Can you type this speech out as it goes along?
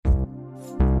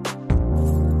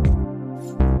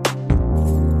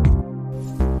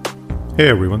Hey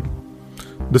everyone,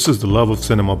 this is the Love of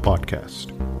Cinema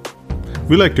podcast.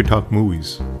 We like to talk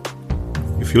movies.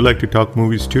 If you like to talk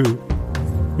movies too,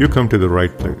 you come to the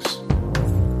right place.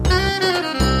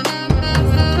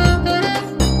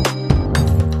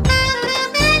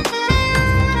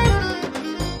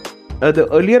 The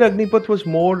earlier Agnipath was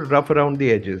more rough around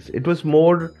the edges. It was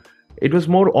more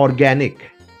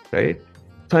organic, right?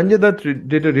 Sanjay Dutt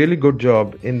did a really good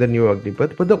job in the new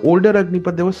Agnipath, but the older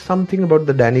Agnipath, there was something about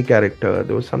the Danny character,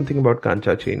 there was something about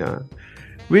Kancha Chena,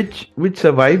 which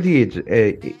survived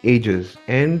the ages.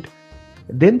 And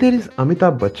then there is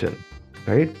Amitabh Bachchan,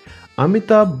 right?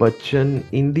 Amitabh Bachchan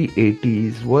in the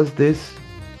 80s was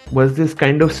this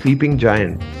kind of sleeping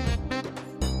giant.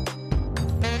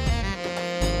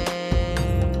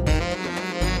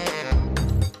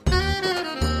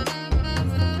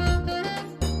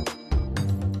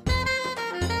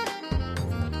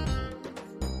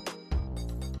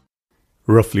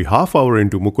 Roughly half hour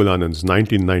into Mukul Anand's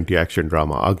 1990 action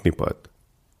drama Agnipath,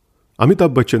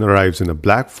 Amitabh Bachchan arrives in a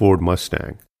black Ford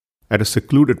Mustang at a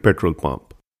secluded petrol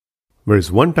pump, where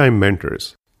his one-time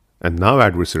mentors and now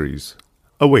adversaries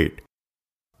await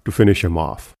to finish him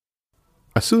off.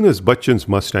 As soon as Bachchan's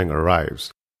Mustang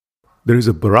arrives, there is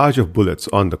a barrage of bullets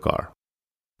on the car.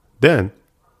 Then,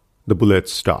 the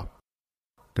bullets stop.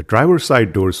 The driver's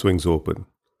side door swings open,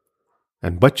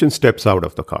 and Bachchan steps out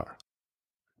of the car,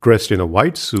 dressed in a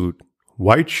white suit,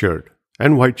 white shirt,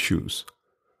 and white shoes.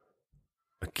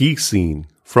 A key scene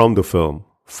from the film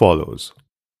follows.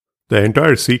 The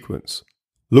entire sequence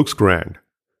looks grand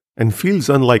and feels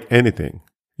unlike anything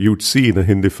you'd see in a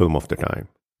Hindi film of the time.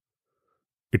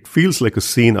 It feels like a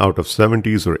scene out of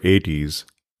 70s or 80s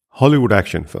Hollywood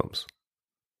action films,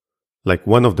 like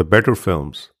one of the better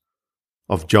films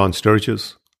of John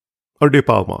Sturges or De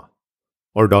Palma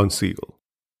or Don Siegel.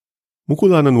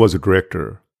 Mukul Anand was a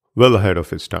director well ahead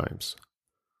of his times.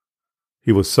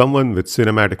 He was someone with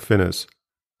cinematic finesse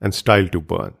and style to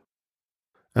burn,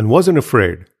 and wasn't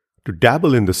afraid to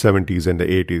dabble in the 70s and the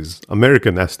 80s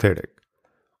American aesthetic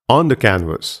on the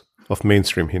canvas of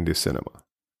mainstream Hindi cinema.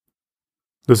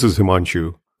 This is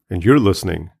Himanshu, and you're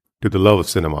listening to the Love of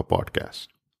Cinema podcast.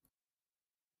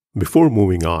 Before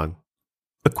moving on,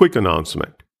 a quick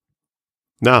announcement.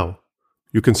 Now,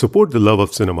 you can support the Love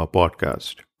of Cinema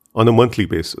podcast on a monthly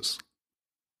basis.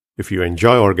 If you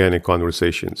enjoy organic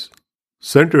conversations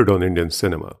centered on Indian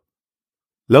cinema,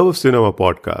 Love of Cinema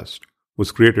podcast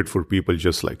was created for people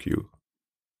just like you.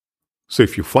 So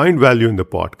if you find value in the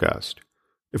podcast,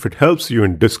 if it helps you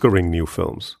in discovering new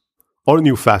films or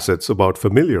new facets about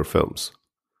familiar films,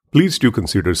 please do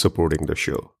consider supporting the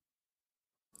show.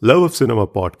 Love of Cinema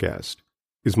podcast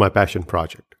is my passion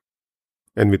project.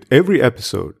 And with every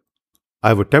episode,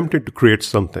 I've attempted to create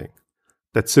something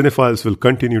that cinephiles will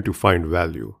continue to find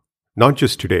value, not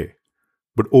just today,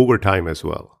 but over time as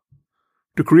well.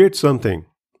 To create something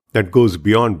that goes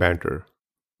beyond banter,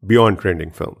 beyond trending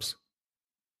films.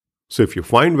 So if you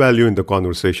find value in the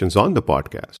conversations on the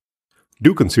podcast,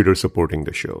 do consider supporting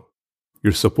the show.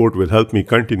 Your support will help me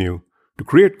continue to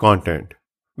create content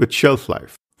with shelf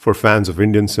life for fans of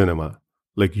Indian cinema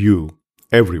like you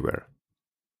everywhere.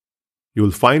 You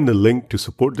will find the link to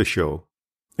support the show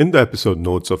in the episode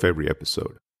notes of every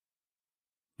episode.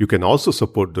 You can also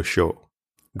support the show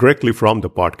directly from the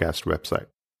podcast website.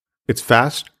 It's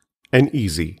fast and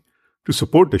easy to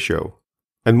support the show,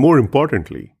 and more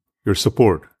importantly, your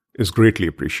support is greatly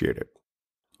appreciated.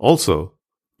 Also,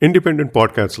 independent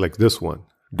podcasts like this one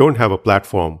don't have a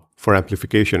platform for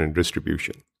amplification and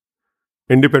distribution.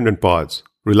 Independent pods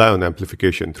rely on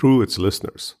amplification through its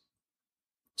listeners.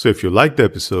 So if you like the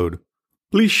episode,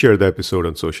 please share the episode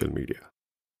on social media.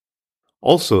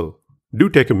 Also, do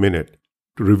take a minute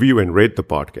to review and rate the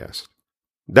podcast.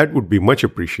 That would be much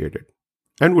appreciated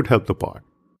and would help the pod.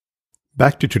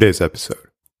 Back to today's episode.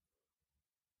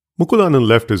 Mukul Anand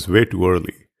left his way too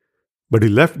early, but he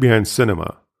left behind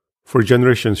cinema for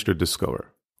generations to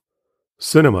discover.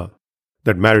 Cinema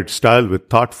that married style with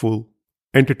thoughtful,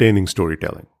 entertaining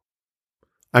storytelling.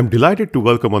 I'm delighted to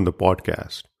welcome on the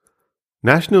podcast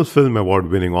National Film Award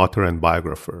winning author and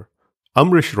biographer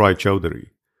Amrish Roy Chowdhury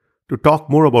to talk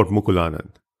more about Mukul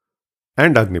Anand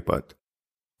and Agnipath,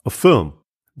 a film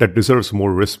that deserves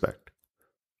more respect,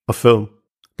 a film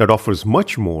that offers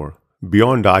much more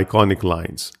beyond the iconic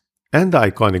lines and the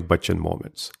iconic Bachchan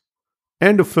moments,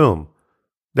 and a film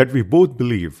that we both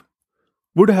believe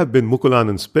would have been Mukul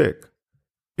Anand's pick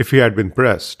if he had been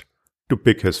pressed to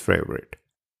pick his favorite.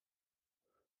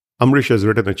 Amrish has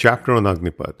written a chapter on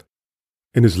Agnipath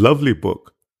in his lovely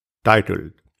book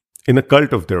titled In a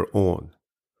Cult of Their Own,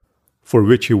 for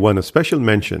which he won a special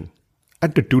mention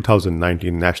at the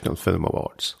 2019 National Film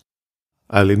Awards.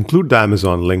 I'll include the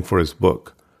Amazon link for his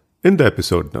book in the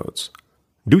episode notes.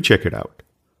 Do check it out.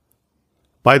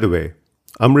 By the way,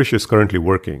 Amrish is currently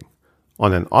working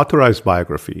on an authorized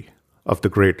biography of the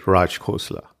great Raj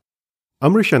Khosla.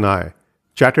 Amrish and I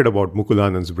chatted about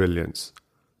Mukulanan's brilliance,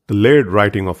 the layered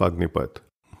writing of Agnipath,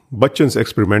 Bachchan's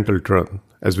experimental turn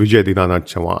as Vijay Dinanath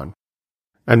Chavan,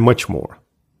 and much more.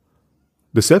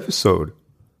 This episode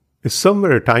is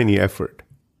somewhere a tiny effort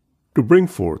to bring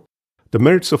forth the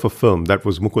merits of a film that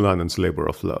was Mukulanan's labor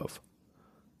of love,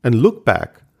 and look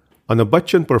back on a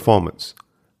Bachchan performance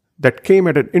that came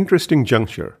at an interesting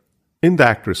juncture in the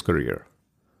actor's career,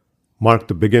 marked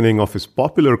the beginning of his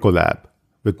popular collab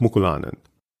with Mukulanan,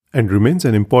 and remains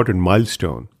an important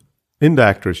milestone in the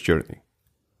actor's journey.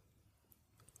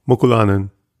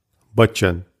 Mukulanan,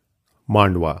 Bachchan,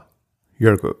 Mandwa,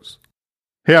 here goes.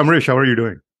 Hey Amrish, how are you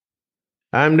doing?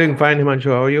 I'm doing fine, Himanshu.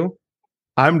 How are you?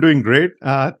 I'm doing great.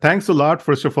 Thanks a lot,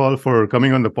 first of all, for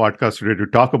coming on the podcast today to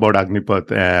talk about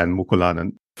Agnipath and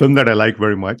Mukulanan, film that I like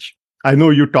very much. I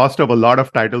know you tossed up a lot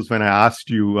of titles when I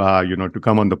asked you, to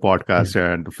come on the podcast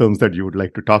and the films that you would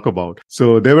like to talk about.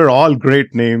 So they were all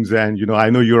great names. And,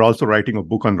 I know you're also writing a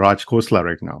book on Raj Khosla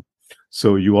right now.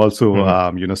 So you also,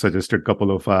 suggested a couple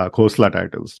of Khosla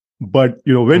titles. But,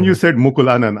 when you said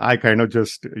Mukulanan, I kind of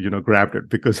just, grabbed it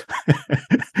because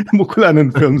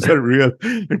Mukulanan films are real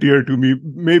dear to me.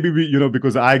 Maybe,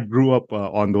 because I grew up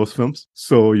on those films.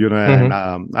 So, and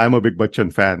I'm a big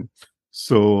Bachchan fan.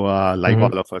 So, like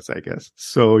all of us, I guess.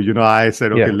 So, I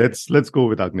said, okay, let's go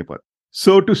with Agnipath.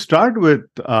 So to start with,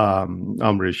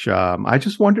 Amrish, I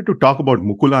just wanted to talk about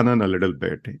Mukulanan a little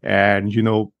bit. And,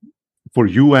 for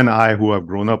you and I who have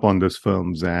grown up on these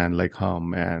films and like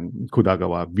Hum and Khuda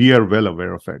Gawah, we are well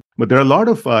aware of it. But there are a lot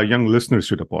of young listeners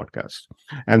to the podcast.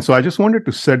 And so I just wanted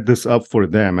to set this up for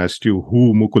them as to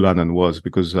who Mukulanan was,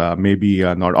 because maybe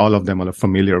not all of them are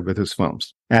familiar with his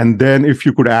films. And then if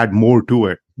you could add more to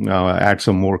it, add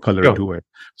some more color to it.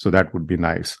 So that would be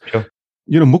nice. Sure.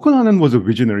 Mukulanan was a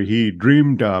visionary. He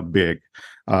dreamed big,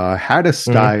 had a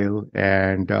style,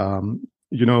 and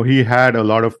he had a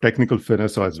lot of technical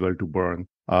finesse as well to burn.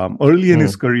 Early in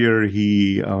his career,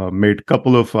 he made a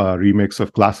couple of remakes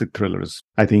of classic thrillers.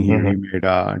 I think he remade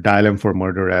Dial M for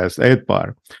Murder as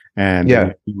Aetbar, and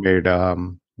then he made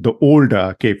the old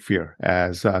Cape Fear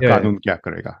as Kanun Kya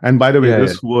Karega. And by the way,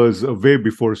 this was way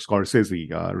before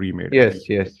Scorsese remade it.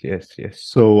 Yes.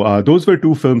 So those were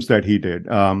two films that he did.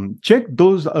 Check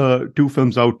those two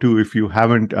films out too if you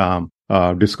haven't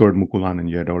discovered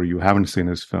Mukulanan yet, or you haven't seen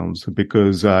his films,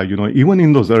 because even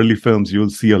in those early films you'll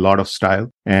see a lot of style,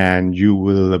 and you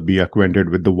will be acquainted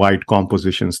with the wide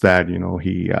compositions that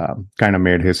he kind of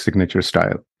made his signature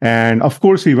style. And of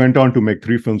course he went on to make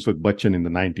 3 films with Bachchan in the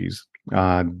 90s,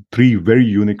 3 very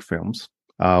unique films.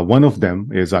 One of them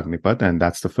is Agnipath, and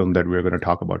that's the film that we're going to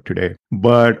talk about today.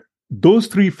 But those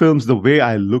 3 films, the way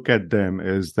I look at them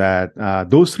is that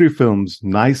those 3 films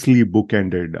nicely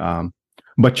bookended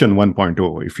Bachchan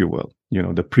 1.0, if you will,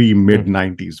 the pre-mid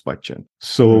 90s Bachchan.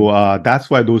 So that's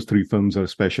why those 3 films are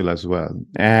special as well.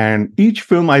 And each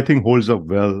film, I think, holds up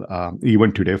well,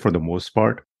 even today for the most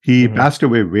part. He passed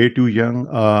away way too young.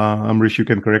 Amrish, you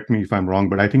can correct me if I'm wrong,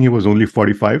 but I think he was only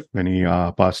 45 when he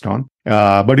passed on.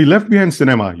 But he left behind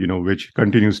cinema, which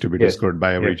continues to be discovered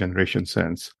by every generation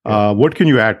since. What can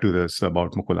you add to this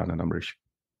about Mukulanan, Amrish?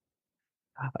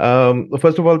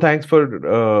 First of all, thanks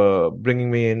for bringing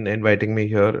me in, inviting me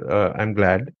here. I'm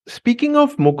glad. Speaking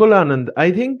of Mukulanand, I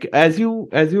think as you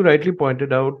rightly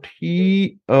pointed out,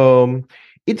 he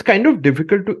it's kind of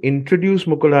difficult to introduce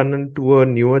Mukulanand to a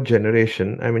newer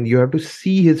generation. I mean, you have to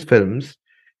see his films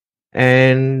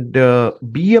and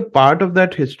be a part of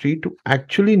that history to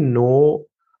actually know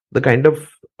the kind of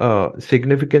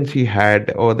significance he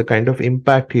had, or the kind of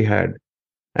impact he had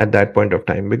at that point of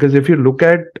time. Because if you look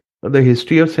at the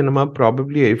history of cinema,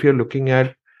 probably if you're looking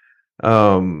at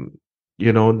the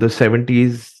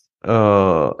 70s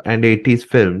and 80s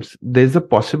films, there's a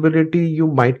possibility you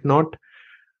might not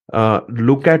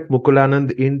look at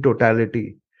Mukulanand in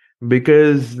totality,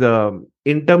 because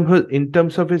in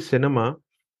terms of his cinema,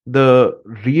 the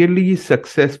really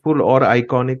successful or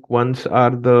iconic ones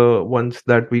are the ones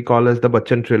that we call as the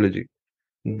Bachchan trilogy.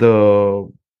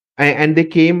 And they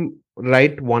came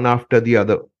right one after the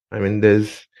other. I mean,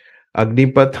 there's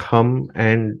Agnipath, Hum,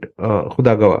 and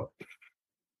Khuda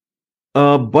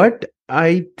Gawah. But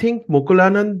I think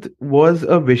Mukulanand was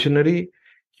a visionary.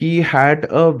 He had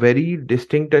a very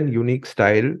distinct and unique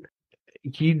style.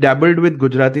 He dabbled with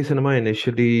Gujarati cinema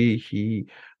initially. He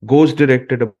ghost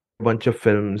directed a bunch of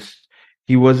films.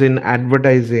 He was in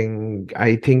advertising.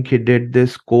 I think he did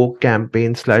this Coke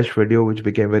campaign slash video, which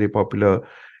became very popular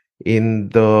in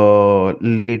the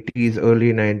late 80s,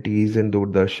 early 90s in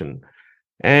Doordarshan.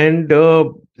 And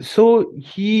so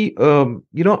he,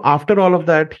 after all of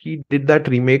that, he did that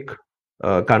remake,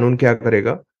 Kanun Kya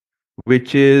Karega,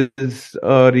 which is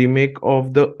a remake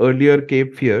of the earlier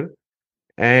Cape Fear.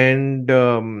 And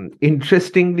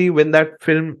interestingly, when that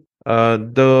film,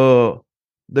 the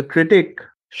critic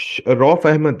Rauf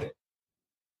Ahmed,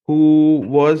 who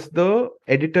was the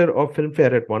editor of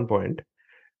Filmfare at one point,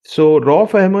 so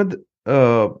Rauf Ahmed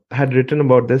had written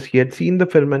about this. He had seen the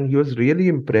film and he was really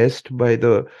impressed by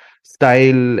the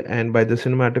style and by the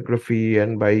cinematography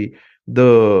and by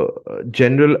the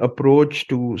general approach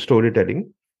to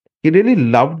storytelling. He really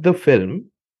loved the film,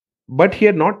 but he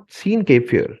had not seen Cape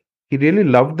Fear. He really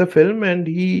loved the film, and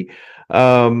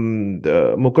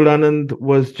Mukul Anand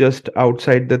was just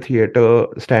outside the theater,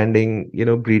 standing,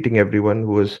 greeting everyone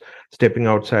who was stepping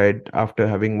outside after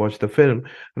having watched the film.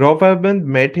 Rauf Ahmed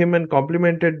met him and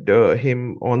complimented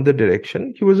him on the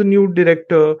direction. He was a new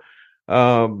director.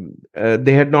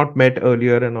 They had not met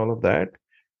earlier, and all of that.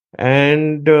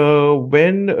 And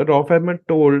when Rauf Ahmed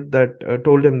told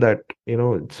him that,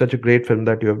 it's such a great film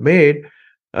that you have made,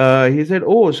 he said,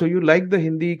 "Oh, so you like the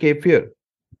Hindi Cape Fear?"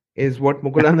 Is what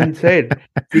Mukul Anand said.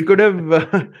 He could have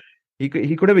he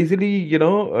could have easily,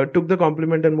 took the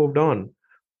compliment and moved on.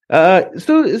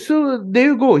 So there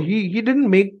you go. He didn't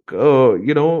make a lot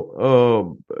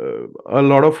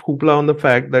of hoopla on the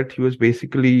fact that he was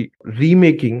basically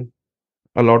remaking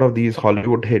a lot of these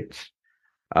Hollywood hits,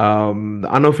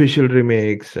 unofficial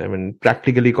remakes. I mean,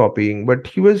 practically copying, but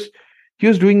he was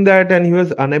doing that, and he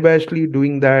was unabashedly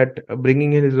doing that,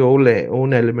 bringing in his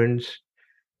own elements.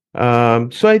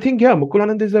 So I think, yeah, Mukul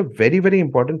Anand is a very, very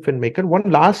important filmmaker.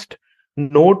 One last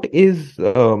note is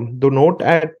the note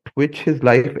at which his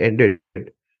life ended,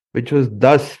 which was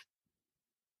thus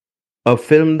a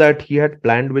film that he had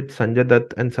planned with Sanjay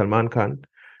Dutt and Salman Khan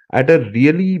at a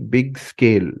really big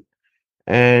scale.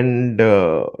 And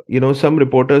some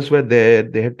reporters were there.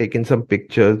 They had taken some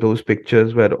pictures. Those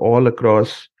pictures were all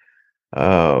across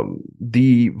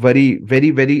the very,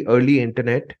 very, very early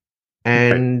internet,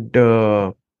 and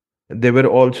they were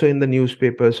also in the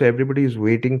newspaper. So everybody is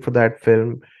waiting for that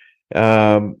film.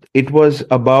 It was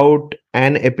about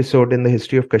an episode in the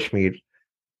history of Kashmir,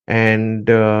 and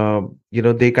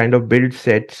they kind of built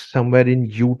sets somewhere in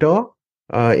Utah,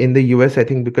 in the US, I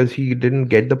think, because he didn't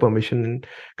get the permission in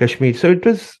Kashmir. So it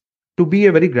was to be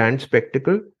a very grand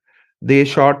spectacle. They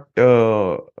shot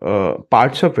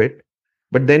parts of it,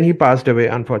 but then he passed away,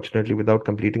 unfortunately, without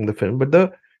completing the film. But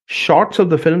the shots of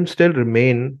the film still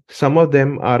remain. Some of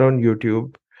them are on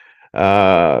YouTube.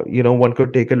 One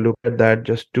could take a look at that.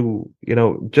 Just to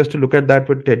look at that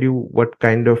would tell you what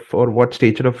kind of, or what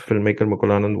stature of filmmaker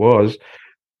Mukul Anand was.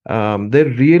 They're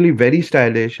really very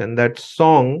stylish, and that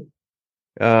song,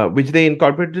 which they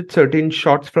incorporated certain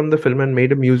shots from the film and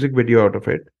made a music video out of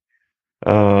it.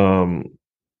 Suno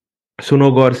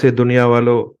Gaur Se Duniya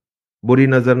Walo, Buri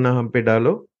Nazar Na Hum Pe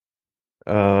Dalo.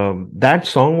 That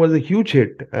song was a huge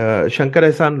hit. Shankar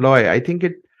Ehsaan Loy, I think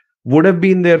it would have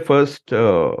been their first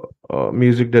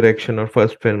music direction or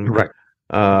first film. Right.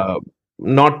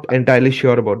 Not entirely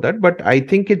sure about that, but I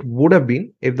think it would have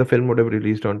been if the film would have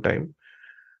released on time.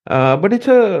 But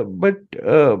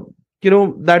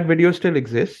that video still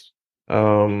exists.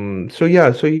 So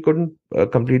he couldn't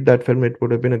complete that film. It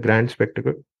would have been a grand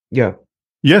spectacle. Yeah.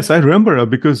 Yes, I remember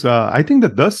because I think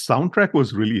the soundtrack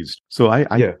was released. So I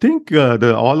think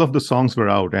all of the songs were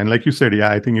out. And like you said,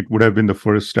 I think it would have been the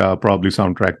first probably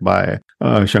soundtrack by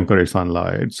Shankar Ehsaan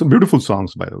Loy. It's some beautiful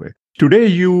songs, by the way. Today,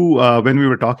 when we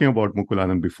were talking about Mukul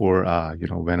Anand before,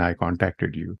 when I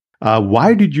contacted you,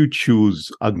 why did you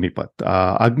choose Agnipath?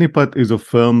 Agnipath is a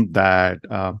film that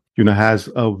has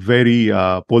a very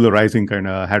polarizing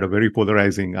had a very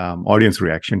polarizing audience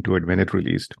reaction to it when it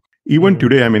released. Even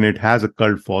today, I mean, it has a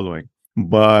cult following,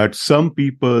 but some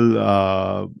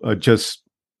people just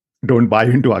don't buy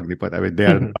into Agnipath. I mean, they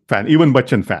are fan, even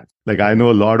Bachchan fans. Like I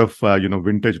know a lot of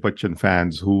vintage Bachchan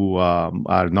fans who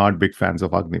are not big fans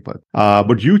of Agnipath.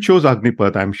 But you chose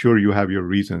Agnipath. I'm sure you have your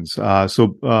reasons.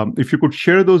 So if you could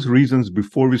share those reasons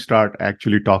before we start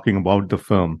actually talking about the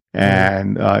film,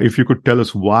 and if you could tell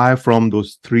us why from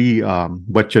those three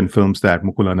Bachchan films that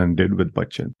Mukul Anand did with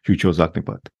Bachchan, you chose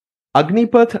Agnipath.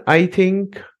 Agnipath, I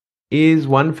think, is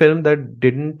one film that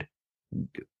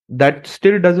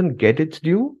still doesn't get its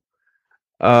due.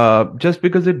 Just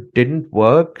because it didn't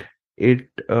work,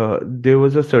 there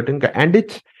was a certain and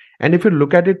if you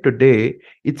look at it today,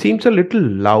 it seems a little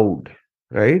loud,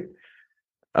 right?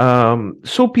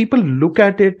 So people look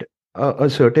at it a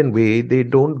certain way. They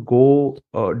don't go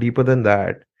deeper than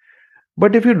that.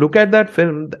 But if you look at that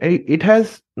film, it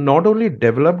has not only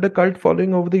developed a cult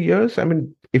following over the years. I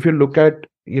mean, if you look at,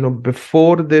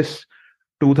 before this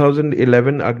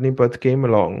 2011 Agnipath came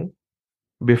along,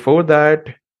 before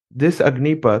that, this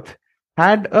Agnipath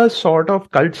had a sort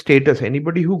of cult status.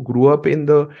 Anybody who grew up in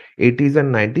the 80s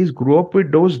and 90s grew up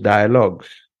with those dialogues,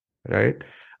 right?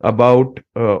 About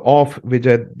of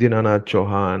Vijay Dinanath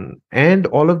Chauhan and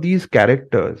all of these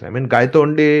characters. I mean,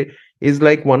 Gaitonde is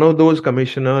like one of those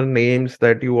commissioner names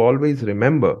that you always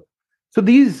remember. So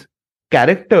these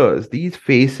characters, these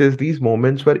faces, these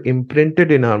moments were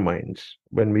imprinted in our minds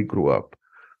when we grew up.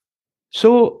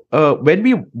 So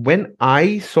when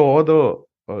I saw the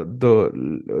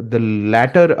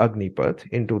latter Agnipath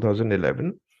in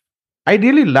 2011, I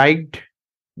really liked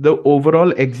the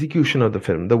overall execution of the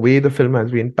film, the way the film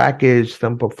has been packaged,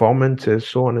 some performances,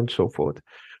 so on and so forth.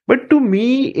 But to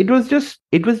me, it was just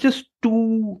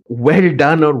too well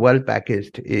done or well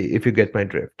packaged, if you get my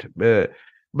drift.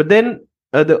 But then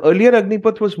the earlier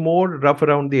Agnipath was more rough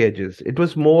around the edges. It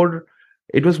was more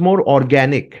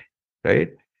organic, right?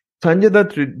 Sanjay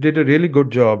Dutt did a really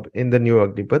good job in the new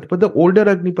Agnipath, but the older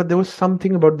Agnipath, there was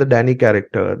something about the Danny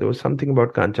character, there was something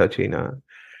about Kancha Chena,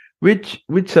 which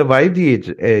survived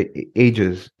the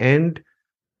ages. And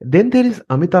then there is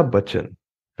Amitabh Bachchan,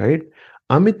 right?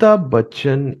 Amitabh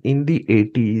Bachchan in the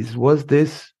 80s was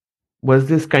this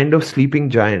kind of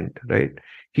sleeping giant, right?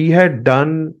 He had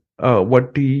done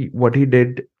what he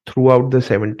did throughout the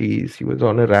 70s. He was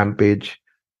on a rampage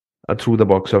through the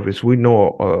box office. We know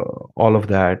all of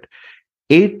that.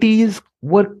 80s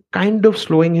were kind of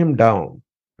slowing him down,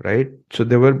 right? So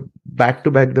there were back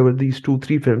to back, there were these two,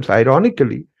 three films,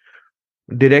 ironically,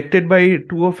 directed by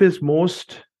two of his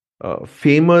most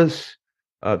famous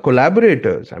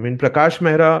collaborators. I mean, Prakash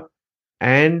Mehra,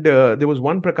 and there was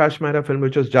one Prakash Mehra film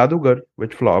which was Jadugar,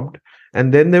 which flopped.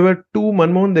 And then there were two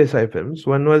Manmohan Desai films.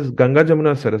 One was Ganga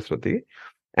Jamuna Saraswati,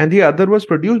 and the other was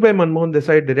produced by Manmohan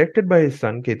Desai, directed by his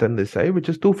son Ketan Desai, which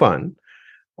is Tufan.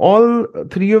 All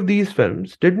three of these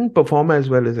films didn't perform as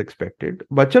well as expected.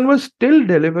 Bachchan was still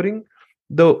delivering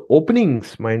the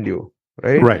openings, mind you,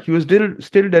 right? Right. He was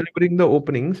still delivering the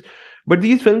openings, but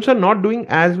these films are not doing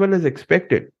as well as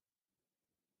expected.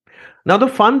 Now, the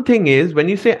fun thing is, when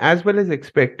you say as well as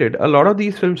expected, a lot of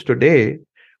these films today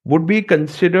would be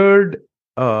considered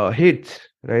hits,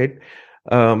 right?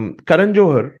 Karan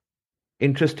Johar,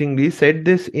 interestingly, said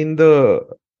this in the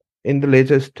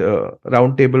latest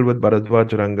roundtable with Bharadwaj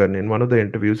Rangan. In one of the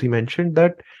interviews, he mentioned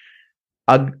that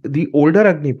the older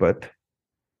Agnipath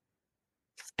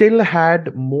still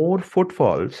had more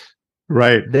footfalls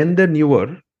Right. than the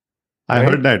newer, I right?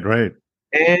 heard that, right.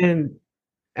 And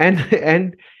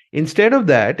and instead of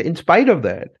that, in spite of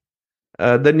that,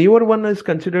 the newer one is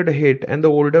considered a hit, and the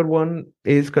older one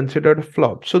is considered a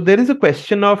flop. So there is a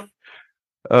question of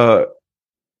uh,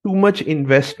 too much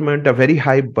investment, a very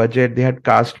high budget. They had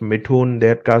cast Mithun, they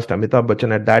had cast Amitabh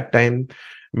Bachchan at that time.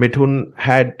 Mithun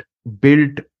had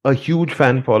built a huge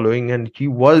fan following, and he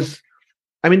was,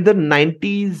 I mean, the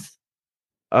 90s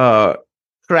uh,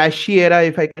 trashy era,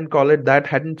 if I can call it that,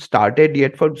 hadn't started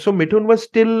yet. So Mithun was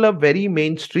still a very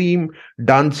mainstream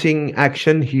dancing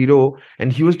action hero,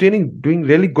 and he was doing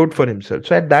really good for himself.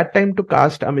 So at that time, to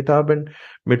cast Amitabh and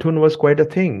Mithun was quite a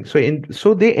thing.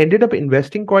 So they ended up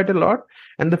investing quite a lot,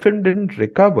 and the film didn't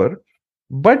recover.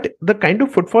 But the kind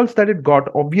of footfalls that it got,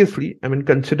 obviously, I mean,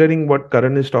 considering what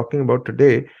Karan is talking about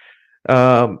today,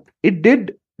 it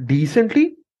did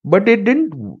decently, but it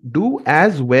didn't do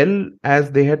as well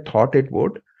as they had thought it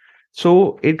would.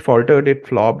 So it faltered, it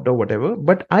flopped, or whatever.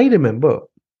 But I remember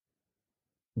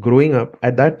growing up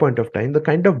at that point of time, the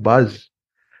kind of buzz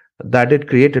that it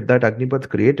created, that Agnipath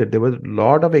created, there was a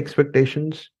lot of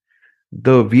expectations.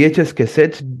 The VHS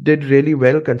cassettes did really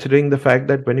well, considering the fact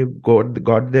that when you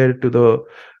got there to the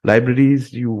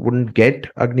libraries, you wouldn't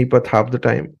get Agnipath half the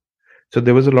time. So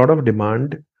there was a lot of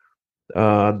demand.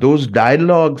 Those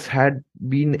dialogues had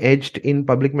been etched in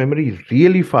public memory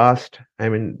really fast. I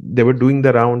mean, they were doing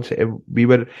the rounds. We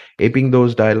were aping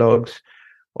those dialogues,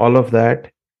 all of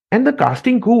that. And the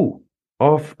casting coup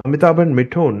of Amitabh and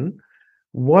Mithun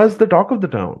was the talk of the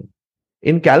town.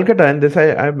 In Calcutta, and this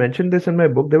I mentioned this in my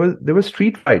book, there were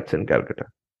street fights in Calcutta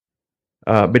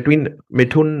between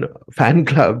Mithun fan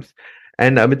clubs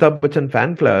and Amitabh Bachchan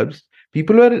fan clubs.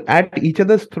 People were at each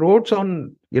other's throats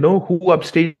on, who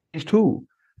upstaged who,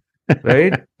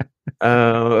 right?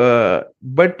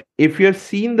 But if you've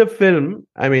seen the film,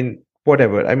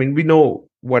 whatever. We know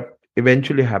what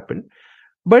eventually happened.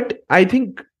 But I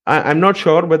think I'm not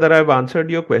sure whether I've answered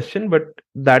your question, but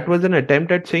that was an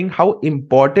attempt at saying how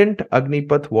important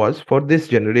Agnipath was for this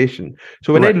generation.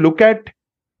 So when I Right. look at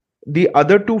the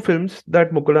other two films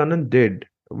that Mukulanand did,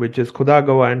 which is Khuda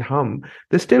Gawa and Hum,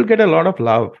 they still get a lot of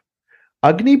love.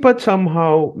 Agnipath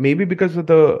somehow, maybe because of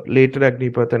the later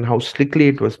Agnipath and how slickly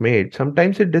it was made,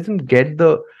 sometimes it doesn't get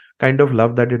the kind of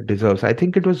love that it deserves. I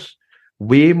think it was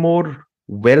way more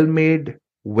well made,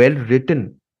 well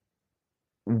written,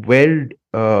 well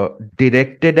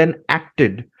directed and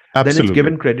acted than it's Absolutely.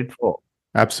 given credit for.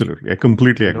 Absolutely. I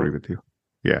completely You agree know, with you.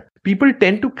 Yeah. people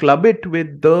tend to club it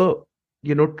with the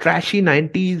trashy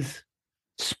 90s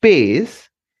space,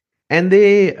 and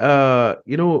they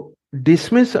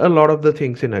dismiss a lot of the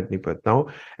things in Agnipath. Now,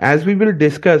 as we will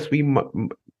discuss,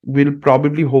 will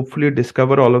probably hopefully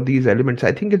discover all of these elements.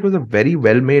 I think it was a very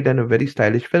well made and a very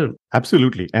stylish film.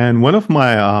 Absolutely. And one of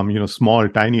my, small,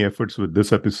 tiny efforts with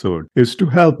this episode is to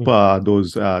help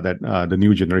those the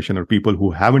new generation or people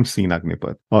who haven't seen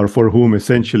Agnipath or for whom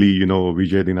essentially,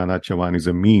 Vijay Dinanath Chauhan is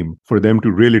a meme, for them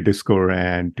to really discover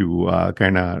and to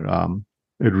kind of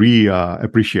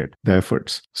appreciate the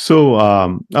efforts. So,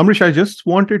 Amrish, I just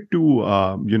wanted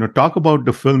to, talk about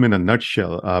the film in a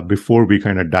nutshell before we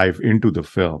kind of dive into the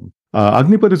film.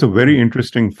 Agnipath is a very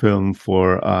interesting film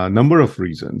for a number of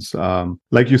reasons.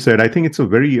 Like you said, I think it's a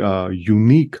very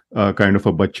unique kind of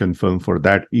a Bachchan film for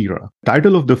that era.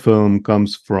 Title of the film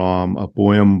comes from a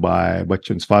poem by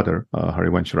Bachchan's father,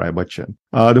 Harivansh Rai Bachchan.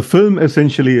 The film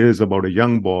essentially is about a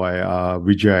young boy,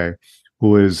 Vijay,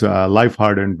 who is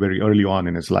life-hardened very early on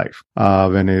in his life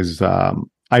when his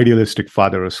idealistic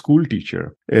father, a school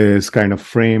teacher, is kind of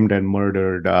framed and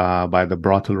murdered by the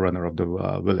brothel runner of the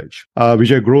village.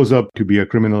 Vijay grows up to be a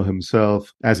criminal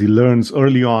himself as he learns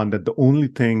early on that the only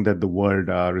thing that the world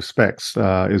respects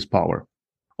is power.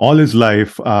 All his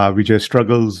life, Vijay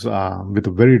struggles with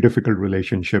a very difficult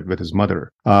relationship with his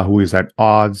mother, who is at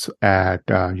odds at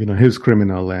his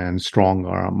criminal and strong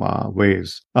arm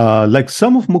ways. Like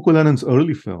some of Mukulanand's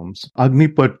early films,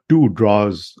 Agnipath too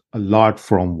draws a lot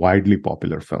from widely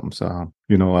popular films.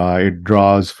 It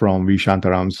draws from V.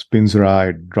 Shantaram's Pinjra.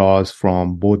 It draws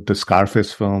from both the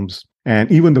Scarface films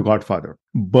and even The Godfather.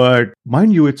 But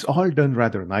mind you, it's all done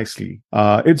rather nicely.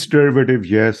 It's derivative,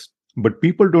 yes, but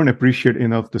people don't appreciate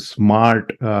enough the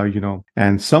smart,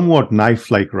 and somewhat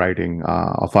knife-like writing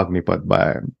of Agnipath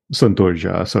by Santosh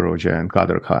Saroja and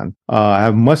Kader Khan.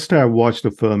 I must have watched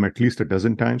the film at least a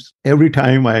dozen times. Every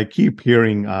time I keep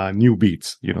hearing new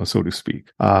beats, so to speak.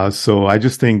 So I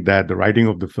just think that the writing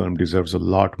of the film deserves a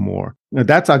lot more. Now,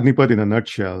 that's Agnipath in a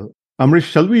nutshell. Amrish,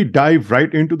 shall we dive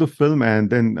right into the film and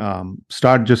then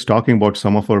start just talking about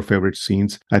some of our favorite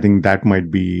scenes? I think that might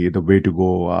be the way to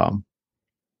go.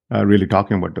 Really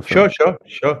talking about the film. Sure.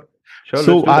 So Let's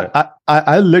do that.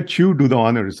 I'll let you do the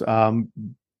honors.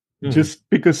 Just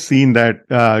pick a scene that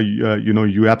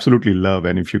you absolutely love,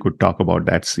 and if you could talk about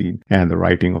that scene and the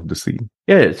writing of the scene.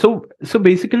 Yeah. So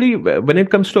basically, when it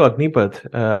comes to Agnipath,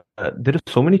 there are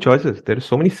so many choices. There are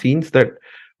so many scenes that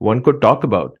one could talk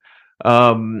about.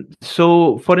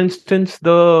 So, for instance,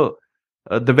 the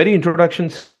very introduction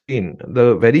scene,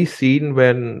 the very scene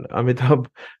when Amitabh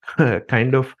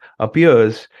kind of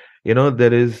appears,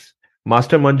 there is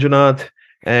Master Manjunath,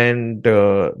 and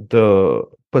the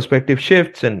perspective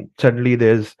shifts, and suddenly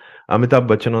there's Amitabh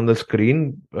Bachchan on the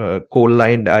screen,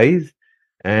 coal-lined eyes,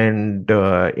 and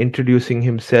introducing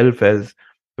himself as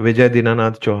Vijay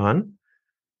Dinanath Chauhan.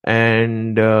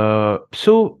 And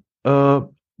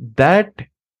that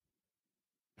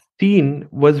scene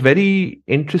was very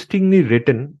interestingly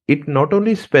written. It not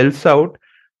only spells out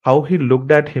how he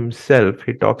looked at himself,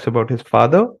 he talks about his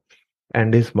father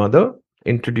and his mother,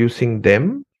 introducing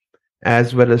them,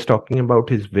 as well as talking about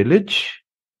his village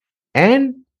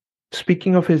and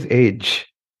speaking of his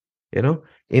age.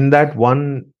 In that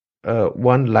one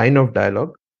line of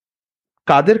dialogue,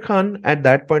 Kadir Khan at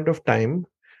that point of time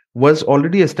was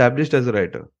already established as a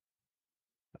writer,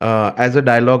 as a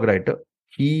dialogue writer.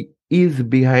 He is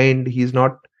behind, he's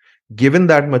not given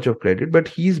that much of credit, but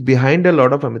he's behind a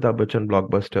lot of Amitabh Bachchan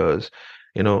blockbusters,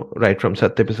 right from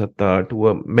Satya Pe Satta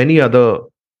to many other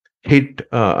hit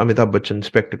Amitabh Bachchan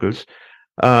spectacles.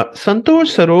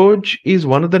 Santosh Saroj is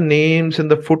one of the names in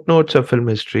the footnotes of film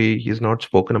history. He's not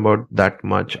spoken about that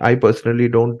much. I personally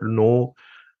don't know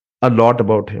a lot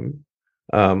about him,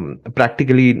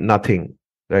 practically nothing,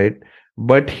 right?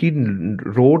 But he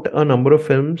wrote a number of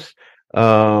films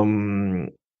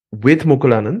with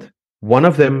Mukulanand. One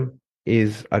of them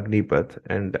is Agnipath,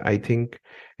 and I think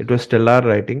it was stellar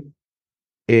writing.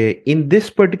 In this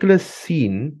particular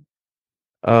scene,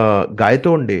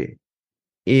 Gaitonde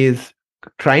is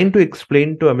trying to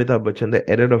explain to Amitabh Bachchan the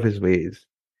error of his ways.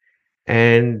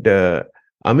 And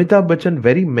Amitabh Bachchan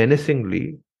very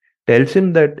menacingly tells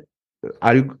him that,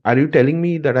 are you telling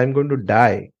me that I'm going to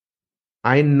die?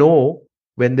 I know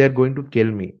when they're going to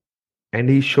kill me. And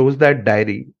he shows that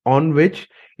diary on which,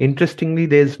 interestingly,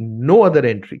 there's no other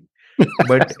entry,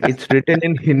 but it's written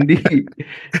in Hindi,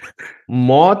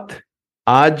 Maut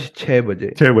Aaj 6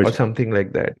 baje, 6 or something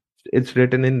like that. It's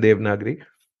written in Devanagari,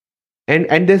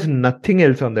 and there's nothing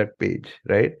else on that page,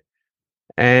 right?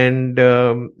 And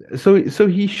so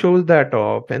he shows that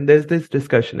off, and there's this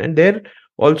discussion, and there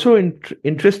also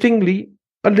interestingly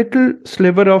a little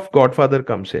sliver of Godfather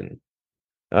comes in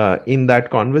that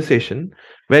conversation,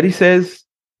 where he says,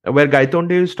 where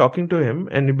Gaitonde is talking to him,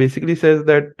 and he basically says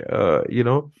that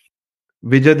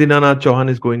Vijay Dinanath Chauhan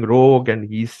is going rogue, and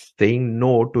he's saying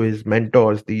no to his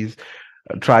mentors, these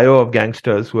trio of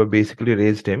gangsters who have basically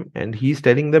raised him, and he's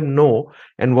telling them no.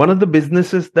 And one of the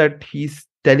businesses that he's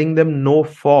telling them no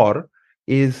for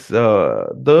is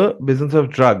the business of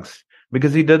drugs,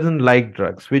 because he doesn't like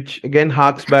drugs, which again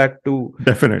harks back to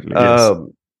Definitely,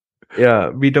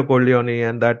 yes. Vito Corleone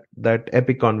and that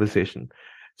epic conversation.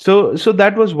 So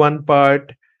that was one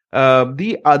part.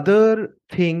 The other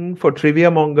thing for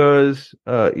trivia mongers,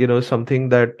 something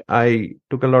that I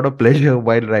took a lot of pleasure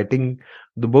while writing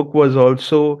the book was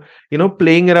also,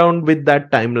 playing around with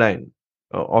that timeline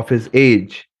of his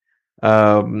age,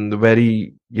 where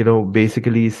he,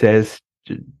 basically says,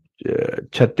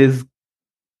 36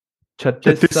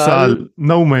 36 36 साल साल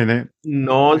 9 महीने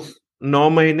 9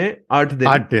 महीने 8 दिन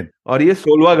 8 दिन और ये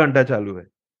 16 घंटा चालू है.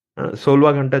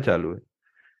 16 घंटा चालू है.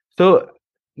 So,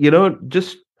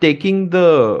 just taking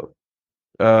the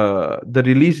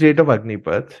release date of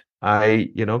Agnipath, I,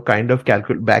 kind of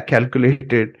back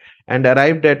calculated and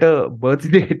arrived at a birth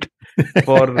date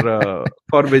for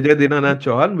Vijay Dinanath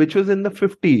Chauhan, which was in the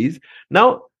 50s.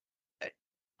 Now,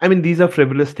 I mean, these are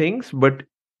frivolous things, but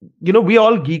we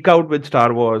all geek out with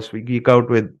Star Wars. We geek out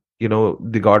with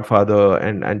The Godfather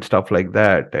and stuff like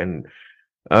that. And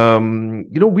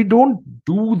we don't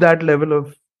do that level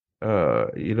of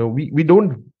we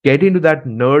don't get into that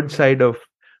nerd side of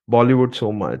Bollywood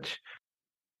so much.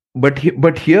 But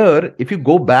here, if you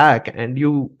go back and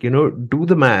you do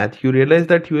the math, you realize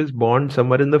that he was born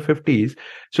somewhere in the 50s.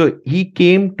 So he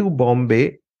came to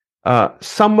Bombay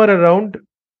somewhere around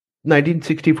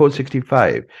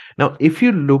 1964-65. Now, if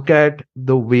you look at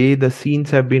the way the scenes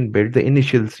have been built, the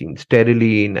initial scenes,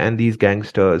 Teriline and these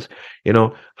gangsters,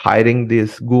 hiring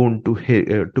this goon to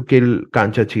kill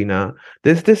Kancha China,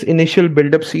 there's this initial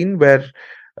build-up scene where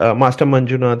Master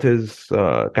Manjunath is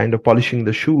kind of polishing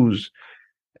the shoes.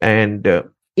 And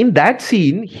in that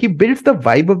scene, he builds the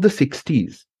vibe of the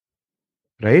 60s,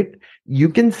 right? You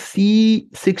can see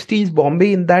 60s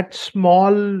Bombay in that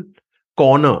small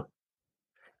corner.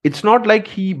 It's not like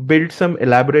he built some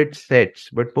elaborate sets,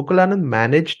 but Mukul Anand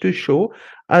managed to show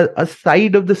a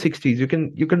side of the 60s.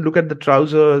 You can look at the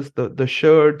trousers, the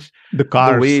shirts, the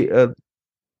cars, the way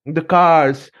the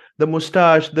cars, the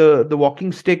mustache, the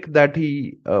walking stick that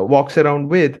he walks around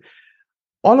with.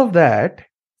 All of that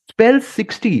spells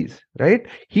 60s, right?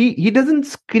 He doesn't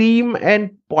scream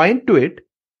and point to it,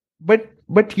 but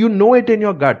you know it in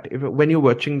your gut when you're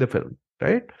watching the film,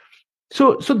 right?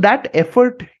 So that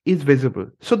effort is visible.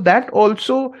 So that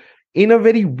also, in a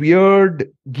very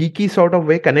weird, geeky sort of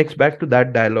way, connects back to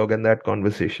that dialogue and that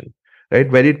conversation,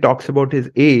 right? Where he talks about his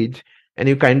age, and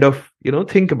you kind of,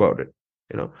 think about it,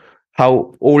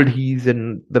 how old he's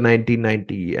in the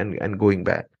 1990 and going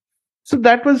back. So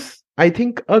that was, I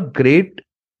think, a great,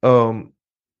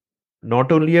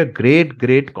 not only a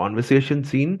great conversation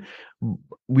scene.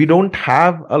 We don't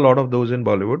have a lot of those in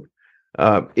Bollywood.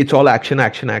 It's all action.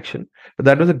 But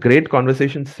that was a great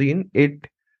conversation scene. It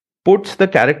puts the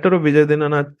character of Vijay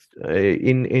Dinanath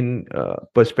in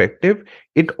perspective.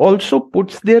 It also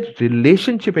puts their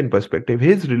relationship in perspective.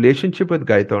 His relationship with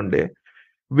Gaitonde,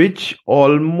 which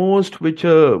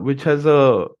has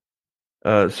a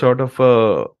sort of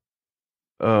a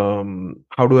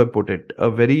how do I put it? A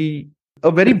very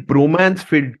bromance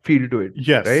feel to it.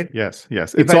 Yes, right? Yes.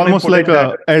 It's almost like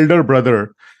a elder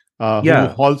brother. Who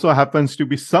also happens to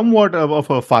be somewhat of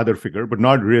a father figure, but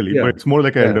not really. But it's more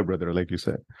like an elder brother, like you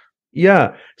said.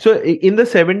 Yeah. So in the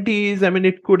 70s, I mean,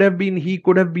 he could have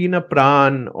been a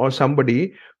Pran or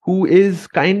somebody who is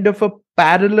kind of a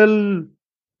parallel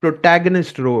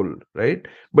protagonist role, right?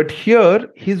 But here,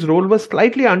 his role was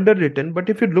slightly underwritten.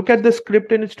 But if you look at the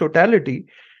script in its totality,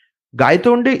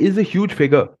 Gaitonde is a huge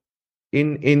figure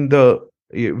in the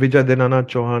Vijay Dinanath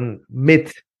Chauhan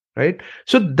myth. Right.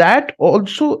 So that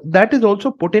is also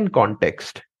put in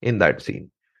context in that scene.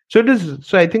 So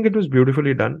I think it was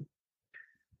beautifully done.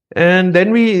 And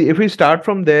then if we start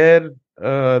from there,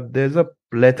 there's a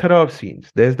plethora of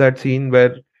scenes. There's that scene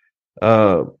where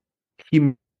uh,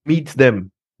 he meets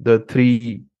them, the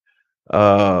three,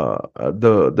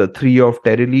 the three of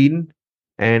Tereline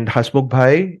and Hasmukh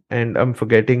Bhai, and I'm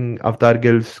forgetting Avtar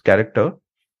Gill's character.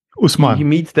 He Usman.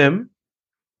 meets them,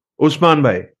 Usman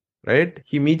Bhai, right?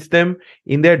 He meets them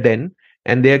in their den,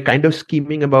 and they're kind of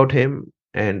scheming about him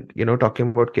and talking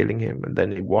about killing him. And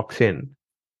then he walks in,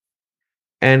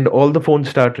 and all the phones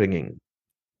start ringing,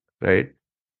 right?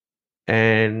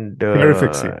 And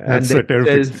Terrific scene. and That's a then he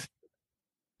terrific scene. says,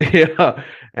 yeah,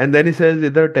 and then he says,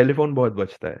 "Idhar telephone bahut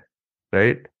bachta hai,"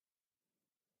 right?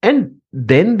 And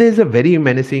then there's a very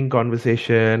menacing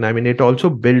conversation. I mean, it also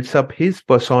builds up his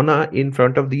persona in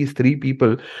front of these three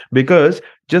people, because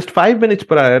just 5 minutes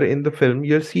prior in the film,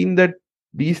 you're seeing that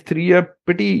these three are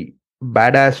pretty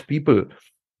badass people.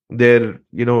 They're,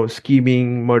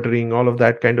 scheming, murdering, all of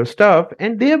that kind of stuff.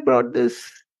 And they have brought this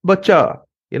bacha,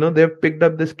 they've picked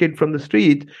up this kid from the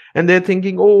street, and they're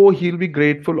thinking, oh, he'll be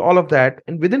grateful, all of that.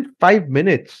 And within 5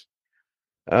 minutes,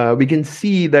 we can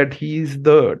see that he's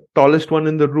the tallest one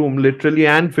in the room, literally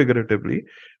and figuratively,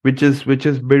 which is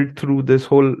built through this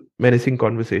whole menacing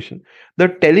conversation. The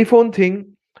telephone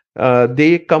thing,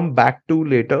 they come back to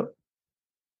later.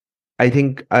 I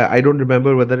think I don't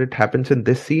remember whether it happens in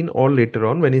this scene or later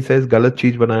on when he says "galat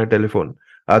cheez banaya telephone."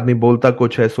 Aadmi bolta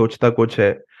kuch hai, sochta kuch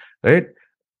hai, right?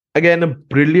 Again, a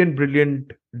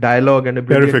brilliant dialogue and a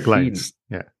brilliant Terrific scene. lines.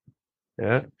 Yeah.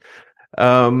 Yeah.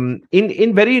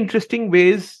 In very interesting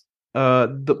ways,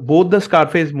 both the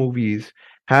Scarface movies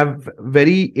have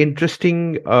very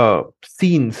interesting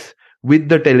scenes with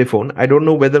the telephone. I don't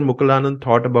know whether Mukul Anand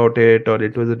thought about it or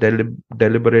it was a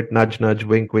deliberate nudge,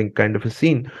 wink, wink kind of a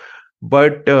scene.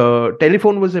 But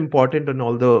telephone was important in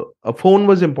a phone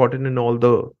was important in all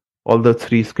the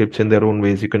three scripts in their own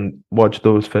ways. You can watch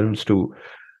those films to,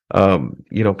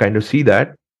 kind of see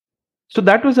that. So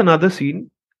that was another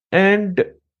scene. And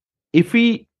if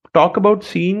we talk about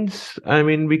scenes, I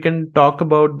mean, we can talk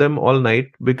about them all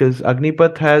night, because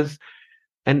Agnipath has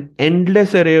an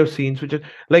endless array of scenes, which is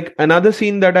like another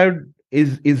scene that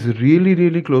is really,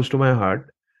 really close to my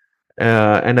heart,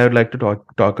 and I would like to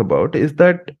talk about is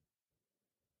that,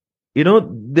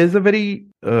 there's a very,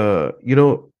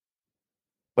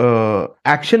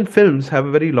 action films have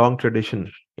a very long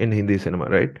tradition in Hindi cinema,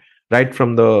 right? Right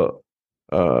from the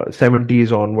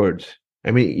 70s onwards.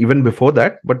 I mean, even before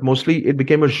that, but mostly it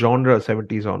became a genre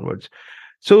 70s onwards.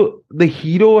 So the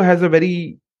hero has a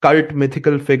very cult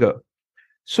mythical figure.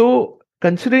 So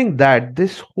considering that,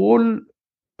 this whole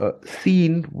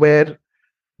scene where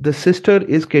the sister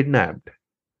is kidnapped,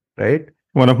 right?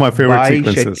 One of my favorite By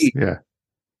sequences. Shetty. Yeah.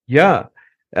 Yeah,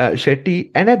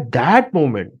 Shetty. And at that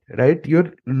moment, right,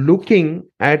 you're looking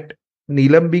at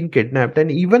Neelam being kidnapped. And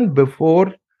even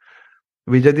before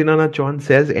Vijay Dinanath Chauhan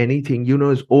says anything,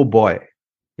 is, oh boy,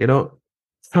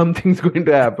 something's going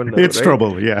to happen now, It's right?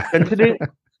 trouble. Yeah. Considering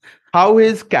how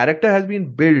his character has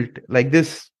been built, like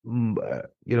this,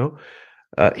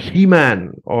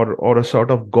 He-Man or a sort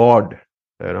of god,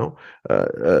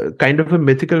 kind of a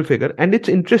mythical figure. And it's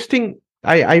interesting.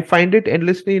 I find it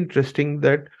endlessly interesting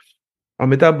that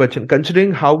Amitabh Bachchan,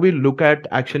 considering how we look at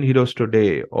action heroes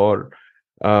today, or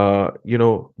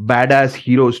badass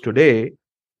heroes today,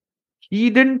 he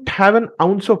didn't have an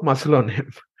ounce of muscle on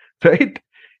him, right?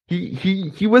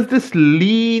 He was this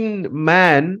lean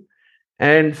man,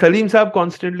 and Salim Saab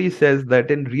constantly says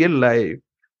that in real life,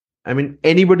 I mean,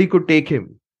 anybody could take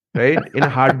him, right, in a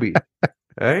heartbeat,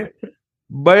 right?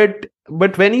 But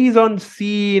when he's on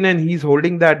scene and he's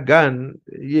holding that gun,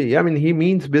 yeah, I mean, he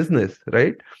means business,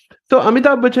 right? So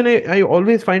Amitabh Bachchan, I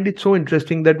always find it so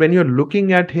interesting that when you're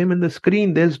looking at him in the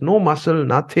screen, there's no muscle,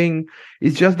 nothing.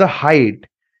 It's just the height,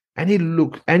 and you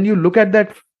look at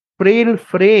that frail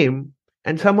frame,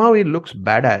 and somehow he looks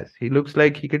badass. He looks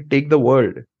like he could take the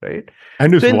world, right?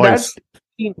 And his So in voice. that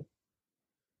scene,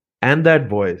 and that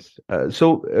voice.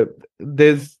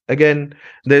 There's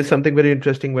something very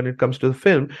interesting when it comes to the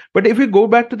film. But if we go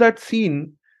back to that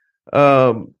scene,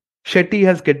 Shetty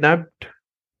has kidnapped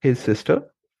his sister,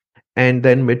 and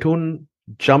then Mithun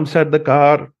jumps at the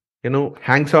car,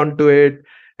 hangs onto it,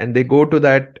 and they go to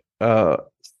that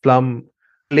slum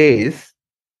place,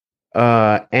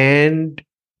 and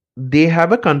they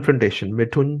have a confrontation,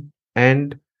 Mithun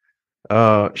and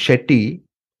Shetty,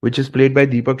 which is played by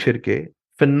Deepak Shirke.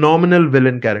 Phenomenal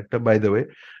villain character, by the way.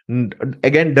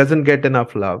 Again, doesn't get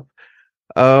enough love.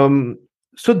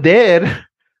 So there,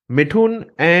 Mithun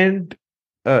and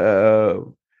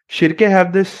Shirke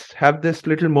have this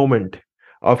little moment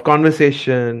of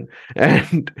conversation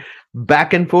and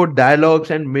back and forth dialogues,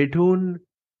 and Mithun,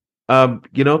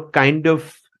 kind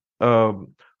of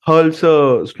hurls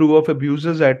a slew of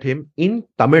abuses at him in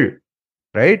Tamil,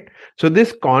 right? So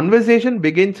this conversation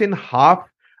begins in half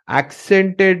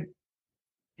accented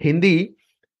Hindi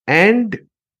and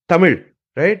Tamil,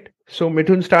 right? So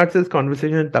Mithun starts this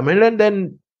conversation in Tamil and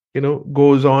then,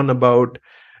 goes on about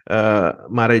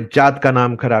Mare Jaat ka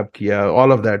naam kharab kiya,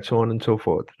 all of that, so on and so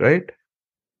forth, right?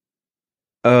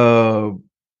 So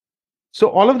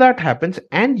all of that happens,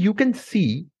 and you can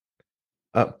see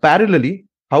parallelly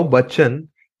how Bachchan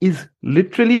is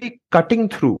literally cutting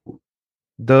through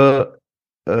the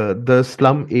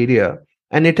slum area,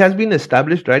 and it has been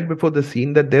established right before the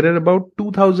scene that there are about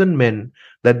 2,000 men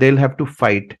that they'll have to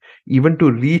fight even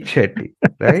to reach Hetty,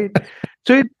 right?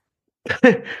 So it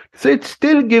so it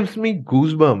still gives me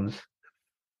goosebumps,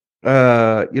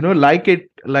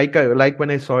 like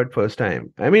when I saw it first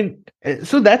time. I mean,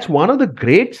 so that's one of the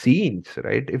great scenes,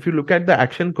 right? If you look at the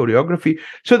action choreography,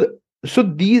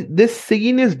 this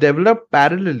scene is developed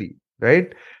parallelly,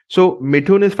 right? So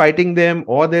Mithun is fighting them,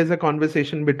 or there's a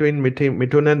conversation between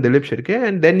Mithun and Dilip Shirke,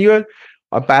 and then you are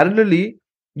parallelly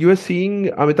you are seeing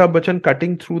Amitabh Bachchan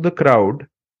cutting through the crowd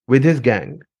with his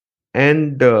gang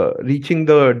and reaching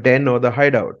the den or the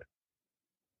hideout,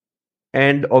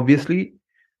 and obviously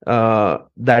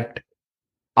that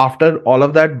after all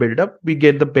of that build up, we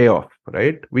get the payoff,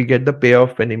 right? We get the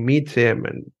payoff when he meets him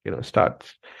and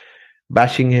starts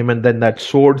bashing him, and then that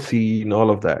sword scene, all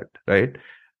of that, right?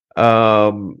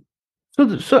 So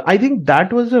I think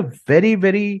that was a very,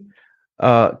 very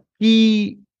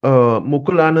key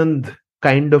Mukul Anand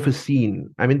kind of a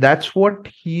scene. I mean, that's what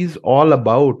he's all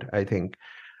about, I think.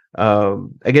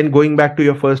 Again, going back to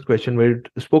your first question where you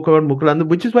spoke about Mukul Anand,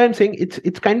 which is why I'm saying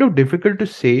it's kind of difficult to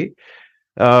say,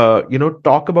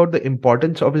 talk about the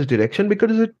importance of his direction,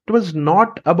 because it was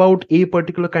not about a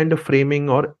particular kind of framing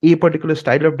or a particular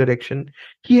style of direction.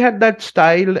 He had that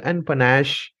style and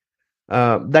panache,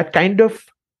 that kind of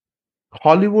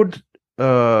Hollywood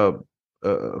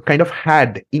kind of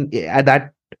had at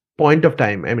that point of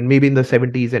time. I mean, maybe in the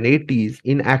 70s and 80s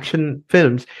in action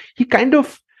films, he kind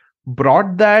of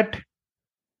brought that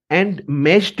and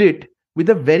meshed it with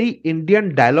a very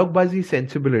Indian dialogue-bazi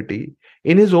sensibility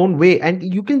in his own way. And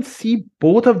you can see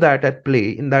both of that at play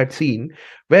in that scene,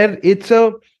 where it's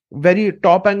a very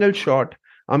top angle shot.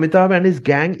 Amitabh and his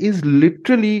gang is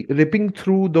literally ripping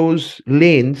through those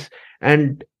lanes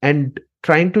and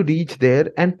trying to reach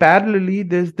there, and parallelly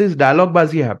there's this dialogue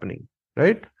bazi happening,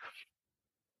 right?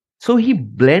 So he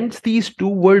blends these two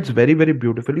worlds very, very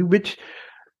beautifully, which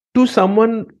to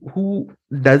someone who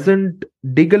doesn't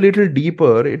dig a little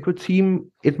deeper, it might seem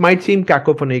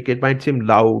cacophonic, it might seem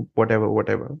loud, whatever.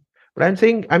 But I'm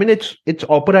saying, I mean, it's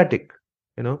operatic,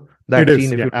 that it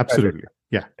scene. Is, yeah, absolutely.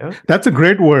 Yeah, that's a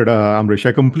great word, Amrish.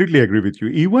 I completely agree with you.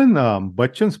 Even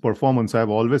Bachchan's performance, I've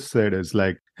always said, is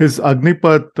like his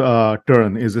Agnipath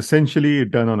turn is essentially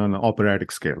done on an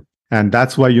operatic scale. And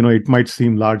that's why, it might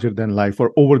seem larger than life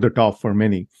or over the top for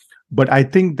many. But I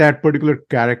think that particular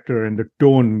character and the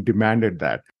tone demanded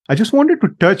that. I just wanted to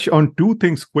touch on two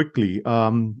things quickly.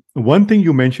 One thing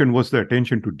you mentioned was the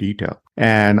attention to detail.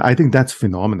 And I think that's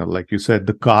phenomenal. Like you said,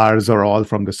 the cars are all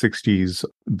from the 60s.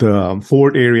 The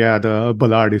fort area, the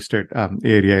Ballard Estate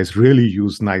area is really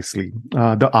used nicely.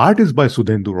 The art is by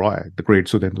Sudhendu Roy, the great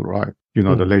Sudhendu Roy,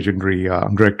 the legendary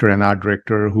director and art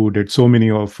director who did so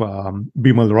many of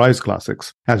Bimal Roy's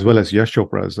classics, as well as Yash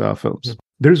Chopra's films.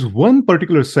 There's one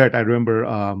particular set, I remember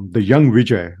the young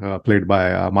Vijay, played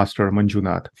by Master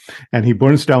Manjunath, and he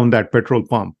burns down that petrol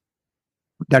pump.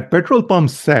 That petrol pump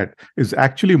set is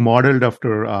actually modeled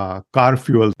after car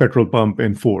fuel petrol pump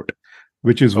in Fort,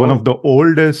 which is one of the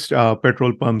oldest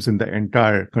petrol pumps in the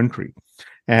entire country.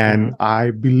 And I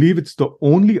believe it's the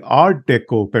only Art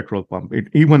Deco petrol pump. It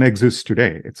even exists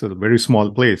today. It's a very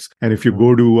small place. And if you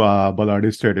go to Ballard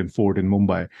Estate in Fort in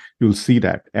Mumbai, you'll see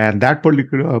that. And that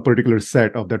particular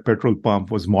set of that petrol pump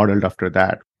was modeled after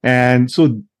that. And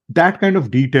so that kind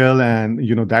of detail and,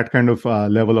 that kind of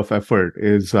level of effort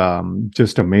is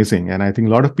just amazing. And I think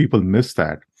a lot of people miss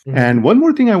that. And one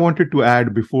more thing I wanted to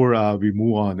add before we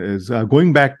move on is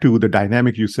going back to the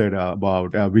dynamic you said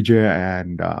about Vijay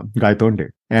and Gaitonde.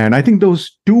 And I think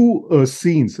those two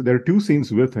scenes, there are two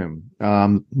scenes with him.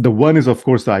 The one is, of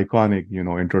course, the iconic,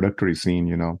 introductory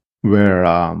scene,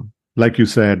 where, like you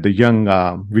said, the young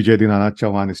Vijay Dinanath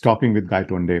Chauhan is talking with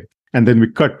Gaitonde. And then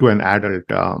we cut to an adult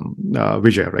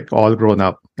Vijay, like all grown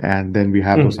up. And then we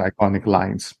have those iconic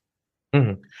lines.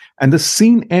 And the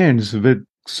scene ends with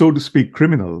so to speak,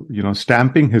 criminal,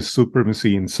 stamping his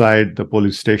supremacy inside the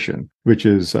police station, which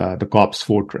is the cop's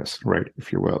fortress, right,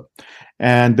 if you will.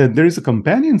 And then there is a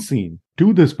companion scene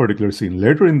to this particular scene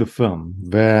later in the film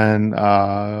when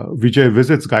Vijay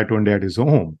visits Gaitonde at his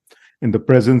home in the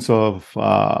presence of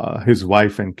his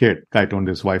wife and kid,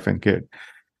 Gaitonde's wife and kid.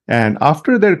 And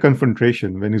after their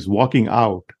confrontation, when he's walking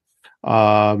out,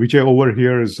 Vijay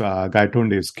overhears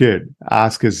Gaitonde's kid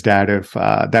ask his dad if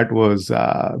that was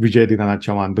Vijay Dinanath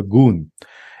Chauhan, the goon.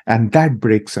 And that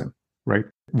breaks him, right?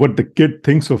 What the kid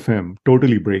thinks of him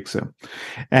totally breaks him.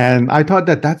 And I thought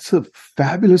that that's a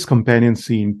fabulous companion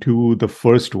scene to the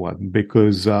first one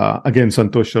because, again,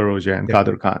 Santosh Saroj and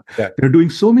Kader Khan, they're doing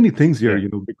so many things here,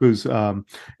 because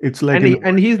it's like...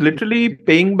 And he's literally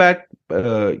paying back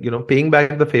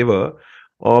the favor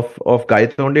of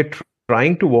Gaitonde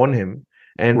trying to warn him.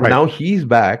 And now he's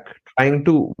back trying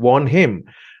to warn him.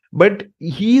 But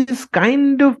he's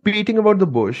kind of beating about the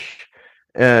bush,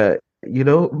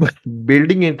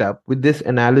 building it up with this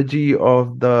analogy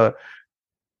of the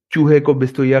चूहे को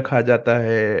बिस्तुया खा जाता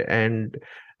है and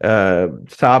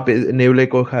सांप नेवले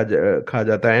को खा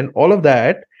जाता है and all of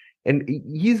that, and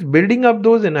he's building up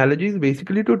those analogies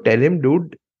basically to tell him,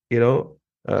 dude,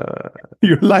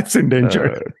 your life's in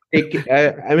danger. So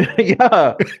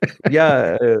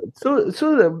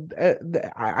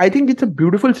I think it's a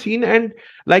beautiful scene, and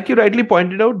like you rightly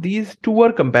pointed out, these two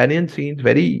are companion scenes,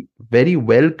 very, very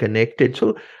well connected.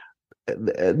 So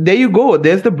there you go.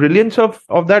 There's the brilliance of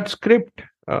that script,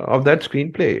 of that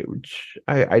screenplay, which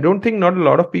I don't think not a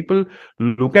lot of people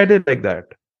look at it like that.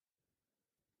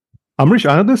 Amrish,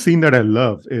 another scene that I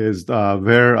love is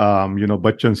where,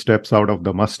 Bachchan steps out of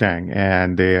the Mustang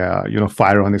and they,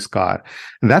 fire on his car.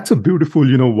 And that's a beautiful,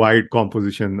 wide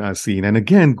composition scene. And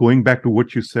again, going back to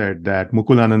what you said, that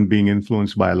Mukul Anand being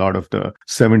influenced by a lot of the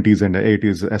 70s and the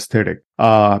 80s aesthetic.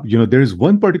 There is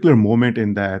one particular moment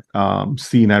in that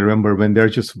scene, I remember, when they're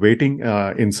just waiting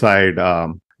inside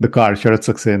the car, Sharat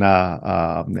Saxena,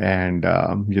 and,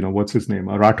 what's his name?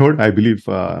 Rathod, I believe,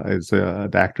 is the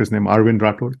actor's name, Arvind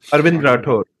Rathod. Arvind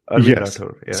Rathod. Yes.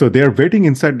 Rathod, yeah. So they're waiting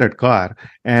inside that car.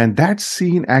 And that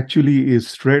scene actually is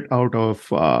straight out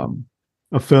of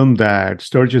a film that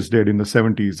Sturges did in the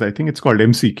 70s. I think it's called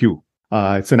MCQ.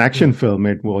 It's an action film.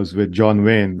 It was with John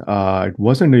Wayne. It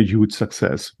wasn't a huge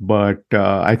success, but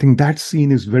I think that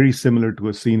scene is very similar to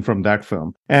a scene from that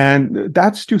film. And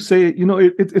that's to say,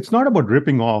 it's not about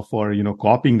ripping off or,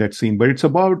 copying that scene, but it's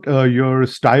about your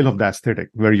style of the aesthetic,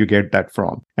 where you get that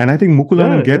from. And I think Mukul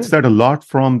Anand gets that a lot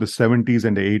from the 70s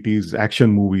and the 80s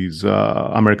action movies,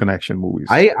 American action movies.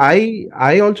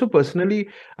 I also personally,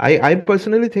 I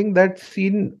personally think that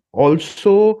scene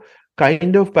also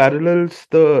kind of parallels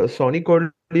the Sonny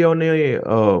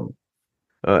Corleone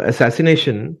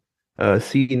assassination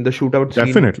scene, the shootout scene.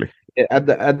 Definitely. At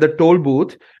the toll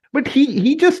booth. But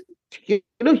he just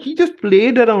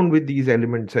played around with these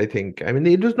elements, I think. I mean,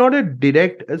 it was not a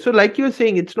direct, so like you were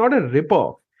saying, it's not a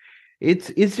rip-off.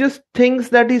 It's just things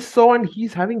that he saw and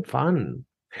he's having fun.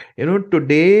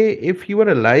 Today, if he were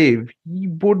alive, he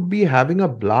would be having a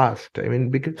blast. I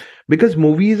mean, because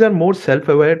movies are more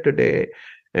self-aware today.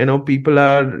 People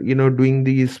are, doing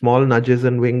these small nudges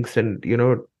and winks and,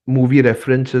 movie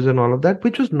references and all of that,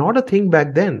 which was not a thing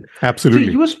back then. Absolutely.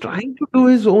 So he was trying to do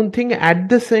his own thing at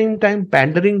the same time,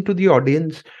 pandering to the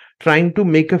audience, trying to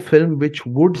make a film which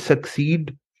would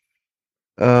succeed.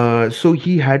 So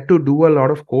he had to do a lot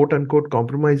of quote unquote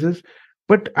compromises.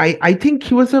 But I think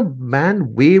he was a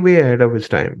man way, way ahead of his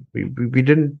time. We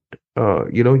didn't,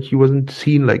 he wasn't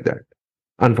seen like that,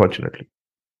 unfortunately.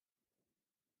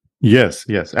 Yes,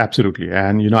 absolutely.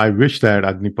 And, I wish that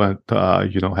Agnipath,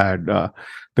 had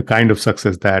the kind of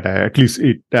success that at least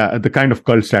the kind of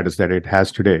cult status that it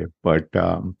has today. But,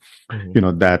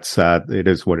 that's, it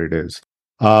is what it is.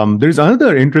 There's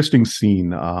another interesting scene,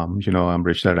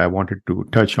 Amrish, that I wanted to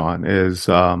touch on is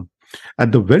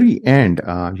at the very end,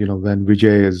 when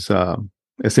Vijay is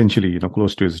essentially,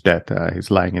 close to his death.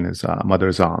 He's lying in his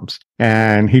mother's arms.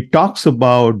 And he talks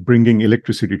about bringing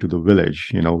electricity to the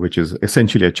village, which is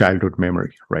essentially a childhood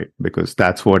memory, right? Because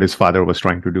that's what his father was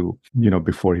trying to do,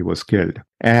 before he was killed.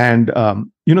 And,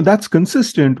 that's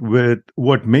consistent with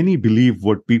what many believe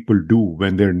what people do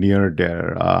when they're near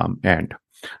their end.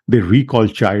 They recall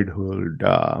childhood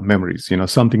memories,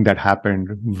 something that happened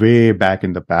way back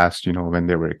in the past, when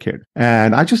they were a kid.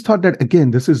 And I just thought that,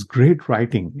 again, this is great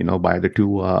writing, by the two,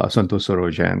 Santosh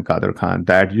Saroj and Kader Khan,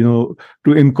 that, to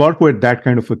incorporate that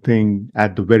kind of a thing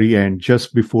at the very end,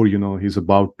 just before, he's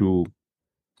about to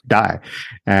die.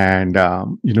 And,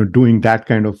 doing that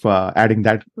kind of, adding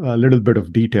that little bit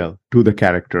of detail to the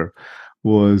character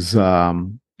was,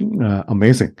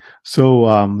 Amazing. So,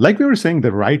 like we were saying,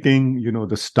 the writing,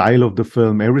 the style of the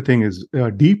film, everything is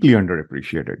deeply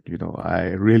underappreciated.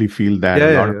 I really feel that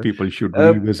a Yeah, lot yeah, of people should yeah.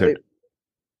 revisit.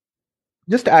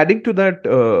 Just adding to that,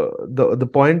 the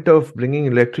point of bringing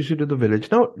electricity to the village.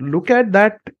 Now, look at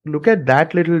that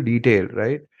little detail,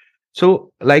 right?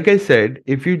 So, like I said,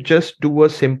 if you just do a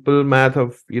simple math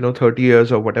of 30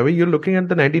 years or whatever, you're looking at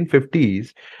the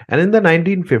 1950s, and in the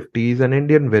 1950s, an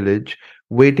Indian village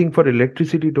waiting for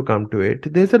electricity to come to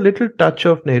it. There's a little touch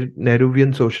of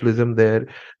Nehruvian socialism there.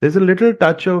 There's a little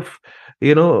touch of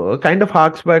kind of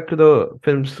harks back to the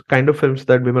films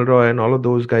that Bimal Roy and all of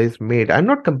those guys made. I'm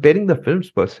not comparing the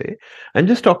films per se. I'm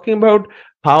just talking about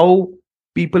how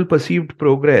people perceived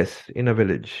progress in a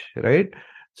village, right?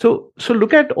 So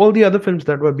look at all the other films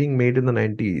that were being made in the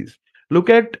 90s. Look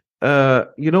at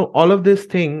all of this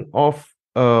thing of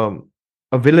a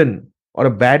villain or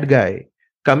a bad guy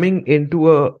coming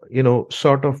into a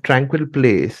sort of tranquil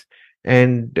place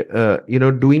and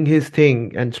doing his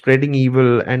thing and spreading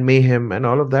evil and mayhem and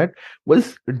all of that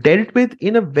was dealt with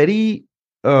in a very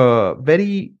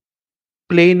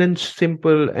plain and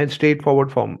simple and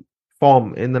straightforward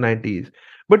form in the 90s.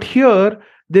 But here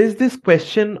there's this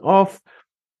question of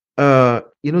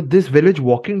this village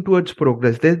walking towards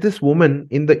progress. There's this woman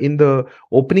in the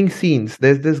opening scenes.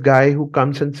 There's this guy who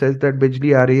comes and says that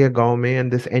bijli aa rahi hai gaon mein,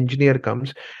 and this engineer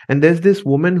comes, and there's this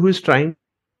woman who is trying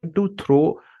to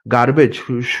throw garbage,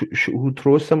 who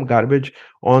throws some garbage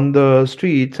on the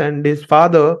streets, and his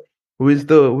father, who is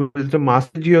the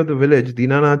master ji of the village,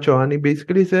 Dinanath Chauhan, he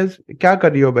basically says, "Kya kar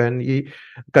rahi ho behan? Ye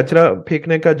kachra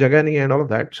feekne ka jagah nahi hai," and all of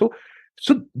that. So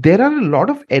there are a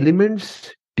lot of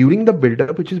elements during the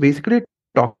build-up, which is basically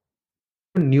talking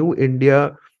about new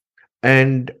India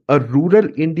and a rural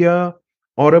India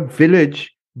or a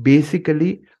village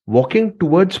basically walking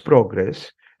towards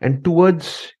progress and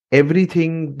towards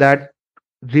everything that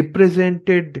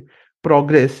represented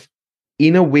progress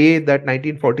in a way that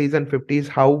 1940s and 50s,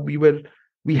 how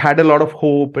we had a lot of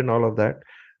hope and all of that,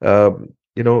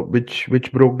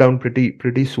 which broke down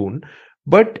pretty soon.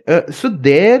 But so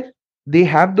there they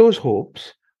have those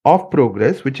hopes of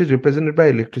progress, which is represented by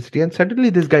electricity, and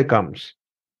suddenly this guy comes,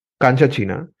 Kancha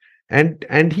China,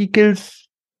 and he kills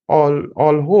all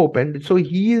hope, and so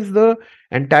he is the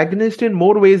antagonist in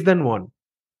more ways than one.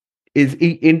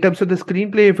 In terms of the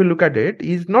screenplay, if you look at it,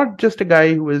 he's not just a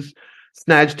guy who has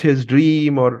snatched his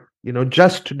dream or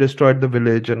just destroyed the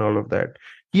village and all of that.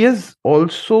 He is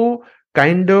also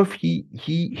kind of he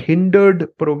hindered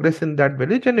progress in that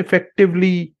village and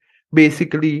effectively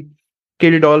basically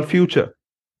killed all future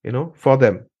for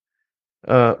them,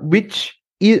 which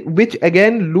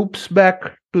again loops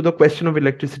back to the question of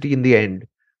electricity in the end,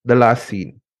 the last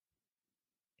scene.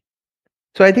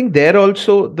 So I think there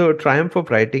also the triumph of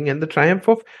writing and the triumph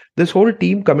of this whole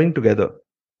team coming together,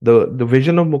 the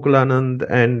vision of Mukul Anand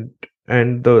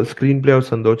and the screenplay of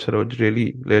Santosh Saroj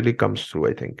really comes through,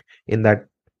 I think, in that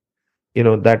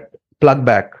that plug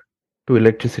back to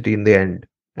electricity in the end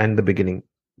and the beginning,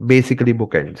 basically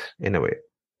bookends in a way.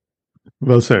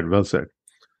 Well said, well said.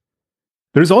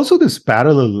 There is also this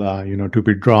parallel, to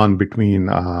be drawn between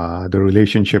the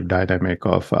relationship dynamic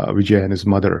of Vijay and his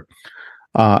mother,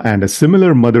 and a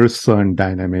similar mother-son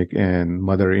dynamic in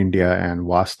Mother India and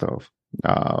Vastav,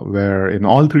 where in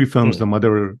all three films, the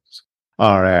mothers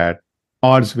are at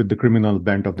odds with the criminal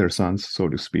bent of their sons, so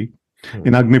to speak.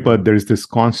 In Agnipath, there is this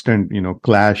constant,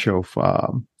 clash of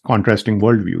contrasting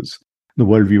worldviews, the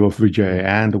worldview of Vijay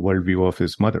and the worldview of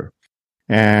his mother.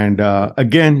 And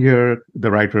again, here,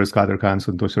 the writers, Kader Khan,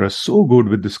 Santosh, are so good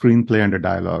with the screenplay and the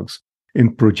dialogues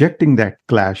in projecting that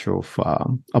clash of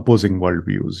opposing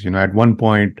worldviews. At one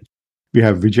point, we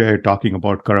have Vijay talking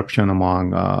about corruption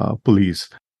among police.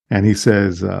 And he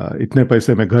says, "Itne paise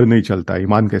mein ghar nahi chalta,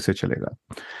 iman kaise chalega?"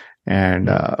 And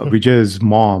Vijay's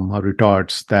mom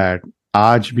retorts that,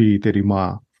 "Aaj bhi teri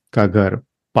maa ka ghar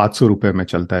 500 rupees mein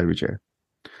chalta hai, Vijay."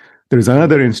 There is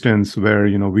another instance where,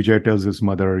 Vijay tells his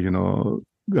mother,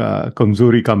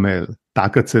 "Kamzori ka mail,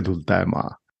 taakat se dhulta hai maa."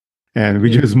 And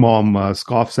Vijay's mom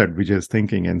scoffs at Vijay's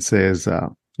thinking and says,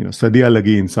 "Sadiya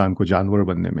lagi insaan ko janwar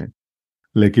banne mein,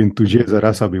 lekin tujhe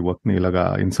zara sa bhi waqt nahi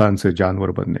laga insaan se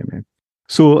janwar banne mein."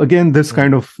 So again, this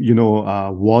kind of,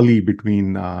 volley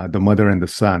between the mother and the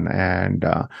son, and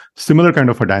similar kind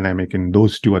of a dynamic in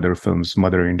those two other films,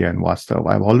 Mother India and Vastav.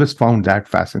 I've always found that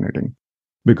fascinating.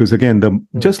 Because again,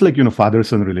 just like,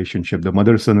 father-son relationship, the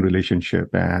mother-son relationship,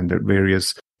 and the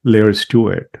various layers to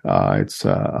it, it's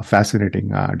a fascinating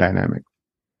dynamic.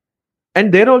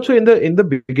 And there also in the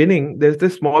beginning, there's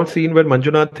this small scene where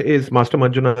Master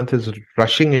Manjunath is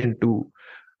rushing into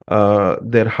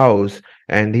their house,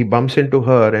 and he bumps into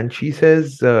her, and she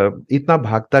says, "इतना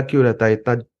भागता क्यों रहता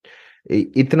है?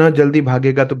 इतना जल्दी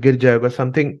भागेगा तो गिर जाएगा."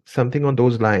 Something on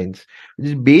those lines, which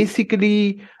is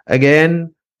basically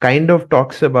again kind of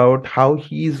talks about how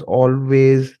he's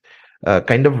always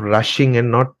kind of rushing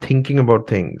and not thinking about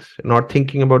things, not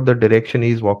thinking about the direction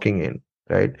he's walking in,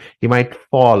 right? He might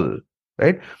fall,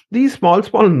 right? These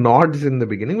small nods in the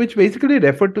beginning, which basically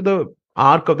refer to the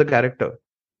arc of the character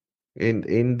in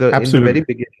the very Absolutely.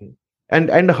 beginning,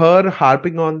 and her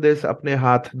harping on this apne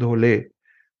haath dhole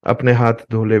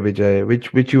Vijay,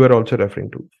 which you are also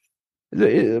referring to.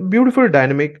 It's a beautiful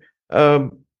dynamic.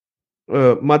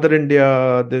 Mother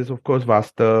India, there's of course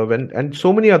Vastav, and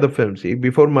so many other films.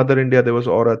 Before Mother India, there was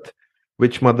Aurat,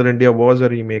 which Mother India was a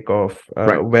remake of,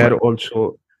 Right. where Right.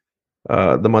 also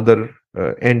the mother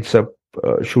ends up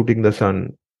shooting the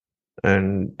son,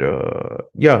 and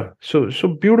yeah, so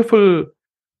beautiful.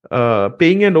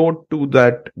 Paying a note to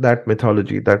that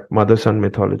mythology, that mother son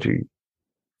mythology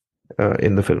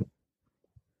in the film.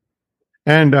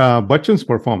 And Bachchan's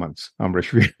performance,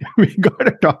 Amrish, we got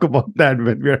to talk about that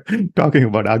when we're talking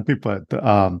about Agnipath.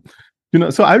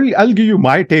 So I'll give you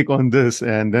my take on this,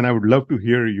 and then I would love to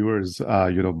hear yours.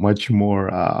 Much more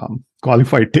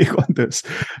qualified take on this,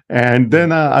 and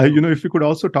then if you could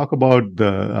also talk about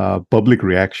the public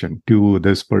reaction to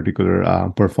this particular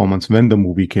performance when the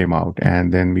movie came out,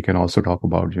 and then we can also talk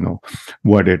about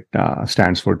what it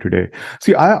stands for today.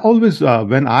 See, I always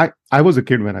when I was a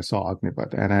kid when I saw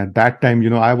Agnipath, and at that time,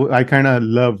 I kind of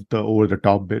loved the over the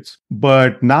top bits.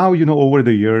 But now, over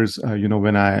the years,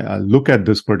 when I look at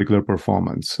this particular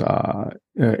performance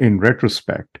in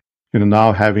retrospect,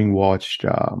 now having watched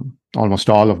almost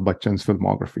all of Bachchan's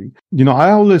filmography,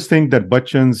 I always think that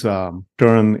Bachchan's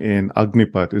turn in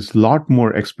Agnipath is a lot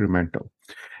more experimental.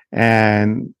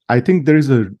 And I think there is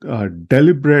a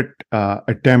deliberate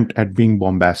attempt at being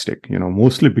bombastic,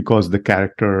 mostly because the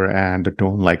character and the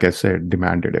tone, like I said,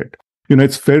 demanded it.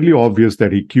 It's fairly obvious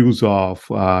that he cues off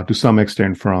to some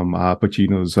extent from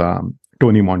Pacino's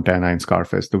Tony Montana in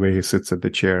Scarface, the way he sits at the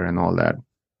chair and all that.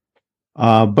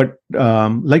 But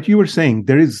like you were saying,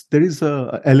 there is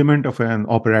a element of an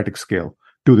operatic scale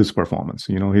to this performance.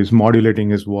 He's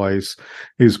modulating his voice,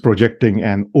 he's projecting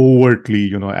an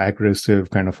overtly,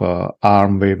 aggressive kind of a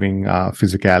arm waving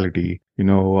physicality,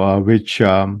 which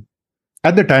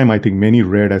at the time I think many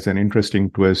read as an interesting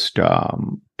twist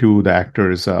to the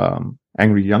actor's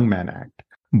Angry Young Man act.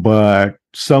 But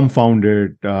some found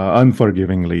it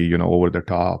unforgivingly, over the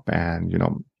top and,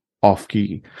 off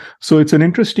key. So it's an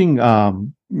interesting,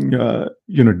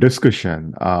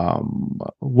 discussion.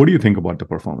 What do you think about the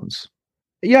performance?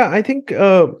 Yeah, I think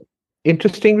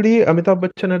interestingly, Amitabh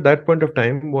Bachchan at that point of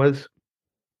time was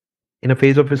in a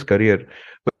phase of his career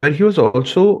where he was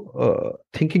also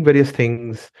thinking various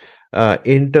things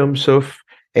in terms of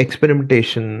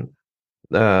experimentation,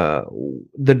 the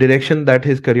direction that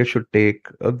his career should take,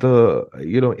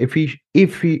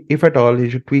 if at all he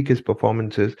should tweak his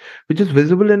performances, which is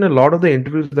visible in a lot of the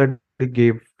interviews that he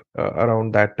gave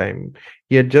around that time.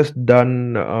 He had just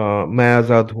done Main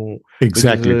Azad Hoon,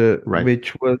 Exactly. Right.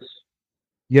 which was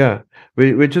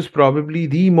which is probably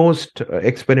the most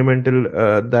experimental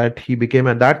that he became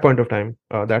at that point of time,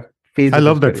 that phase I of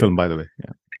love his that career. film, by the way.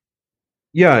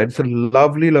 Yeah, it's a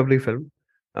lovely film.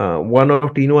 One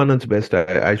of Tinu Anand's best,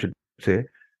 I should say.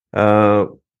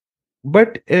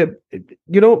 But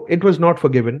it was not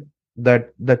forgiven.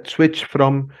 That switch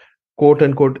from quote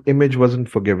unquote image wasn't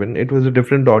forgiven. It was a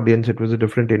different audience, it was a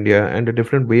different India, and a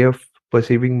different way of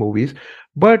perceiving movies.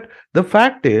 But the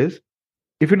fact is,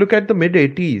 if you look at the mid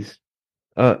 80s,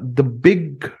 the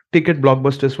big ticket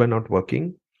blockbusters were not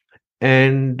working.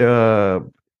 And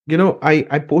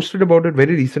I posted about it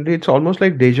very recently. It's almost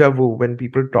like deja vu when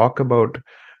people talk about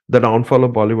the downfall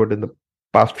of Bollywood in the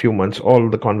past few months, all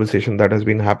the conversation that has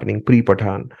been happening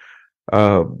pre-Pathan,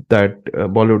 that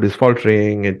Bollywood is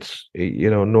faltering, it's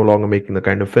no longer making the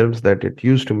kind of films that it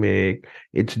used to make,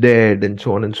 it's dead, and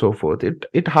so on and so forth.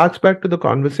 It harks back to the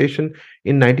conversation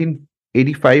in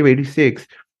 1985, 86,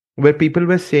 where people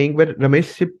were saying, where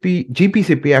Ramesh Sippy, GP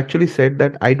Sippy actually said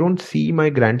that I don't see my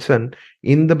grandson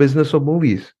in the business of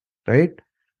movies, right?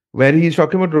 Where he's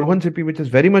talking about Rohan Sippy, which is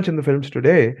very much in the films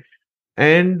today.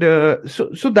 And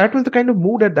so that was the kind of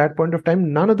mood at that point of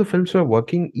time. None of the films were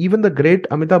working. Even the great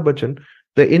Amitabh Bachchan,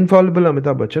 the infallible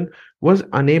Amitabh Bachchan, was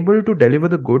unable to deliver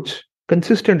the goods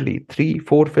consistently. 3,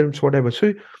 4 films, whatever.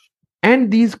 So,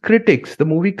 and these critics, the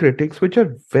movie critics, which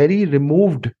are very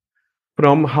removed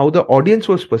from how the audience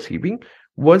was perceiving,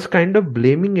 was kind of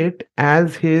blaming it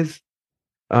as his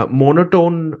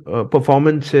monotone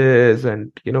performances,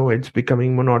 and it's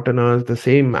becoming monotonous, the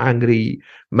same angry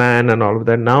man and all of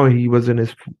that. Now he was in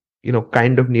his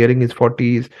kind of nearing his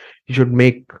 40s. He should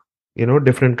make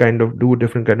different kind of do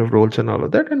different kind of roles and all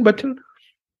of that, and Bachchan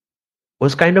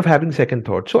was kind of having second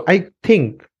thought. So I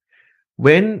think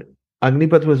when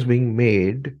Agnipath was being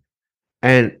made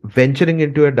and venturing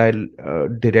into a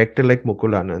director like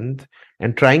Mukul Anand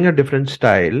and trying a different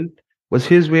style was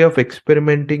his way of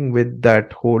experimenting with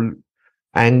that whole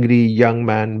angry young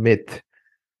man myth.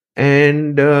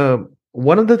 And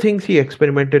one of the things he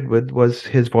experimented with was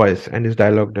his voice and his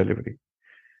dialogue delivery.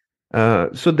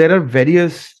 So there are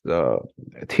various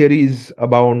theories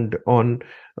abound on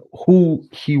who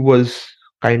he was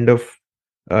kind of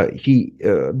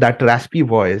that raspy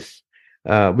voice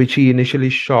which he initially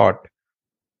shot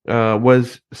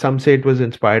was, some say it was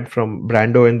inspired from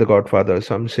Brando in The Godfather,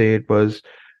 some say it was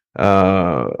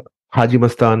Haji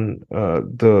Mastan,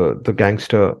 the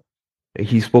gangster.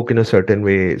 He spoke in a certain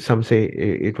way. Some say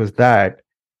it was that.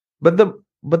 But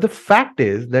the fact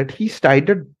is that he tried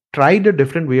a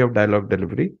different way of dialogue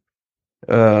delivery,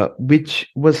 which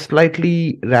was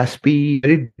slightly raspy,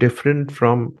 very different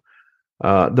from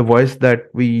the voice that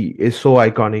is so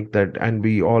iconic that and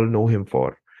we all know him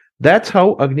for. That's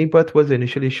how Agnipath was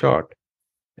initially shot.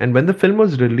 And when the film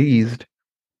was released,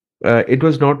 it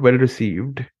was not well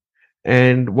received.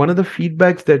 And one of the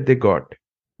feedbacks that they got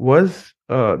was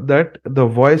that the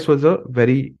voice was a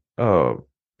very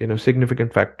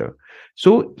significant factor.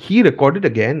 So he recorded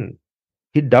again,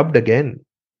 he dubbed again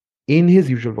in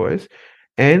his usual voice,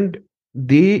 and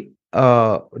they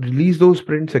released those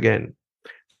prints again.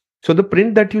 So the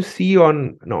print that you see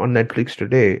on Netflix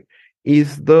today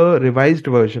is the revised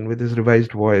version with his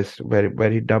revised voice,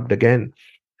 where he dubbed again.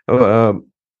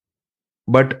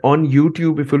 But on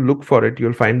YouTube, if you look for it,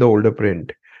 you'll find the older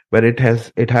print where it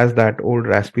has that old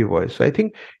raspy voice. So I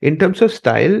think in terms of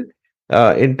style,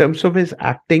 in terms of his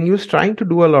acting, he was trying to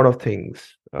do a lot of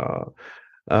things.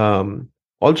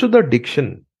 Also the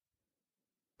diction.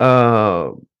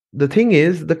 The thing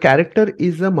is, the character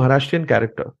is a Maharashtrian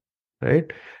character, right?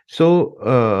 So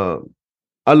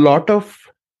a lot of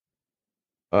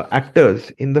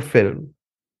actors in the film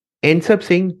ends up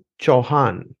saying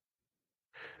Chauhan,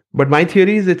 but my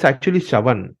theory is it's actually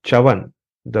Chavan,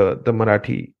 the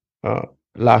Marathi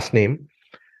last name,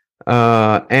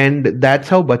 and that's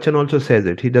how Bachchan also says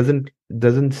it. He doesn't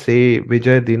say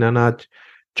Vijay Dinanath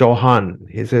Chauhan.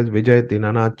 He says Vijay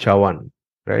Dinanath Chavan,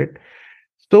 right?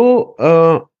 So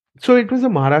so it was a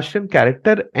Maharashtrian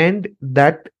character, and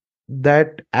that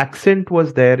accent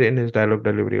was there in his dialogue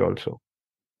delivery also.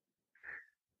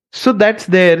 So that's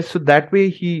there. So that way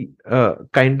he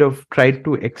kind of tried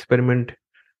to experiment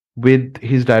with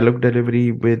his dialogue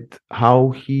delivery, with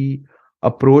how he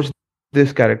approached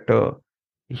this character.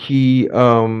 He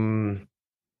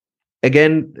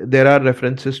again, there are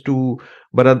references to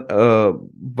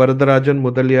Varadarajan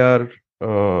Mudaliar,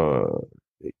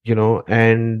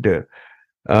 and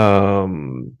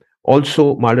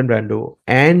also Marlon Brando,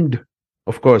 and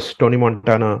of course Tony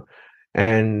Montana,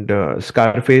 and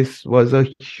Scarface was a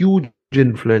huge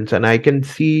influence, and I can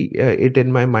see it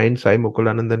in my mind, Sai Mukul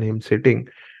Anand and him sitting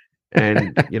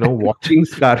and watching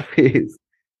Scarface.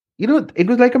 It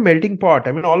was like a melting pot.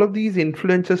 I mean, all of these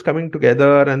influences coming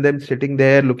together, and then sitting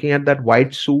there looking at that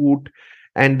white suit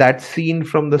and that scene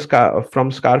from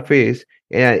Scarface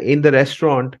in the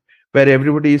restaurant where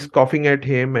everybody is coughing at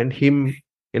him, and him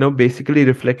basically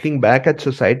reflecting back at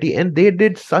society. And they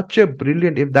did such a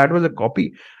brilliant, if that was a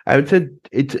copy, I would say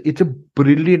it's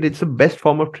the best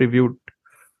form of tribute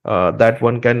that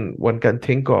one can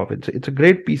think of. It's a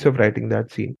great piece of writing,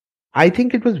 that scene. I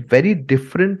think it was very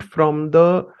different from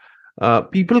the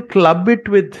people club it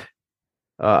with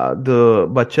the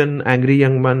Bachchan angry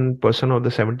young man person of the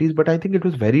 70s, but I think it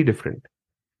was very different.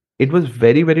 It was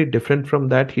very, very different from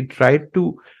that. He tried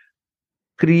to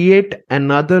create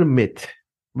another myth,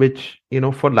 which,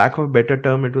 for lack of a better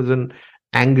term, it was an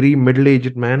angry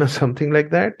middle-aged man or something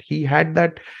like that. He had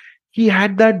that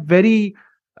very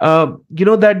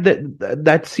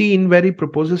that scene where he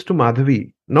proposes to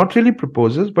Madhavi. Not really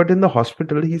proposes, but in the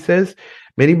hospital he says,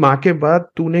 "Meri maa ke baad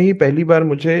तूने ही पहली बार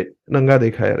मुझे नंगा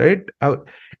देखा है," right?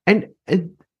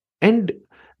 And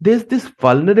there's this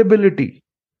vulnerability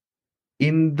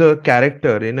in the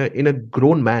character, in a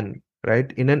grown man,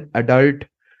 right? In an adult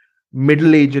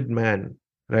middle-aged man,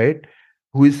 right?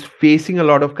 Who is facing a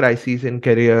lot of crises in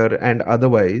career and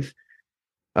otherwise,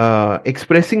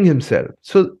 expressing himself.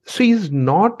 So he's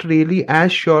not really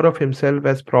as sure of himself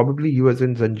as probably he was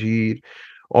in Zanjeer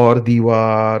or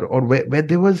Diwar, or where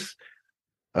there was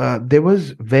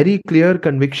very clear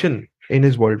conviction in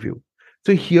his worldview.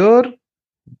 So here,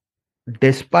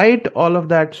 despite all of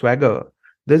that swagger,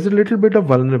 there's a little bit of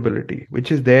vulnerability,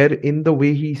 which is there in the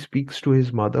way he speaks to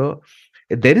his mother.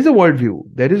 There is a worldview,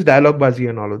 there is dialogue bazi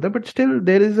and all of that, but still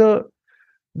there is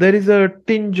a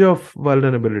tinge of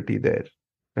vulnerability there,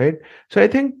 right? So I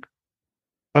think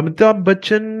Amitabh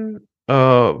Bachchan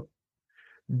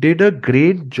did a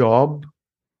great job,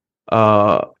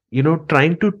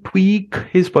 trying to tweak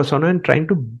his persona and trying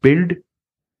to build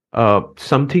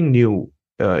something new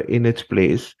in its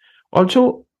place.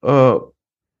 Also, the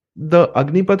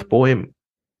Agnipath poem,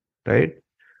 right?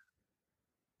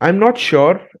 I'm not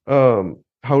sure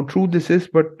how true this is,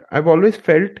 but I've always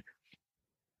felt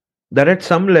that at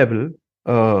some level,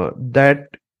 that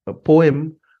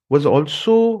poem was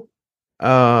also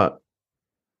uh,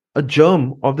 a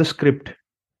germ of the script,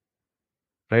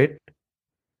 right?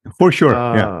 For sure.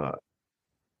 Yeah.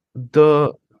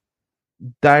 The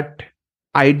that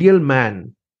ideal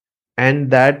man,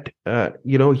 and that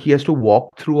he has to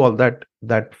walk through all that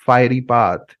fiery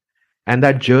path and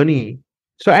that journey.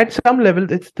 So at some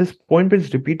level, it's this point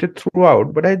is repeated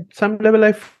throughout, but at some level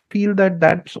I feel that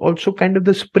that's also kind of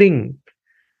the spring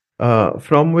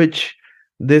from which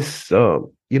this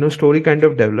story kind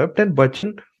of developed, and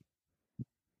Bachchan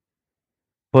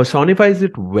personifies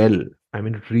it well. I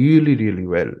mean, really, really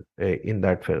well in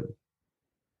that film.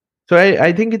 So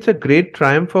I think it's a great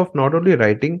triumph of not only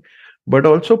writing but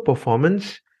also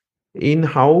performance in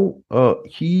how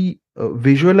he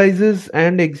visualizes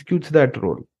and executes that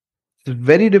role. It's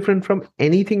very different from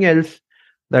anything else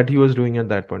that he was doing at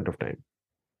that point of time.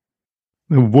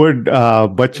 Would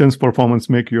Bachchan's performance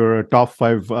make your top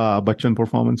 5 Bachchan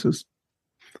performances?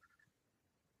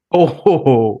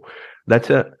 Oh, that's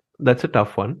a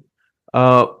tough one.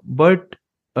 But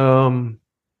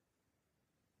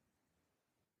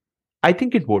I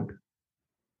think it would.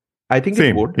 I think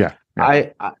Same. it would. Yeah.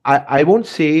 I won't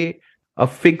say a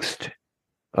fixed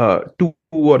 2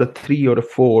 or a 3 or a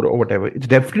 4 or whatever. It's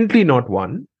definitely not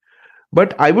 1,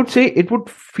 but I would say it would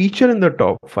feature in the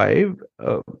top 5,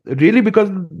 really because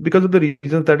of the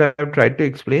reasons that I have tried to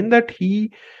explain, that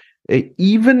he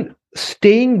even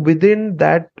staying within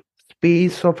that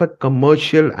space of a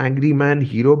commercial angry man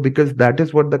hero, because that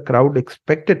is what the crowd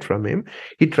expected from him,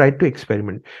 he tried to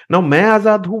experiment. Now, Main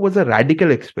Azad Hu was a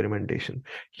radical experimentation.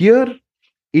 Here,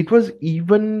 it was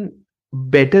even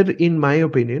better, in my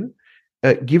opinion,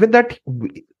 given that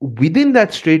within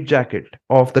that straitjacket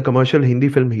of the commercial Hindi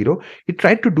film hero, he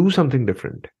tried to do something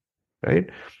different, right?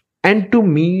 And to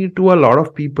me, to a lot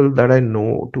of people that I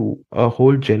know, to a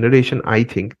whole generation, I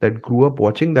think, that grew up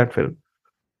watching that film,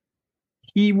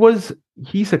 he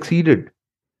succeeded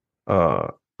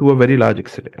to a very large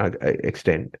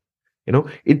extent.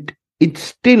 It's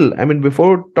still, I mean,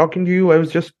 before talking to you, I was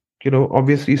just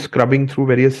obviously scrubbing through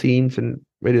various scenes and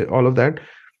all of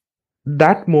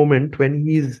that moment when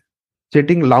he's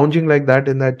sitting lounging like that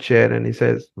in that chair and he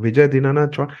says Vijay Dinana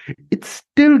Chauhan, it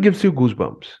still gives you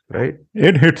goosebumps, right?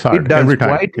 It hits hard It does every time.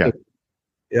 quite.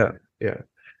 Yeah.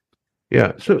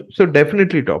 Yeah. So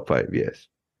definitely top 5.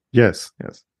 Yes.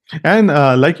 And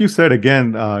like you said,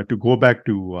 again, to go back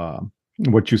to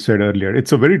what you said earlier,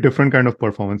 it's a very different kind of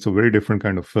performance, a very different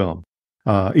kind of film.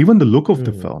 Even the look of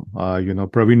the film,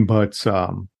 Praveen Bhatt's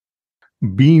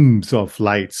beams of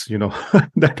lights,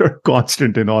 that are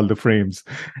constant in all the frames,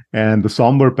 and the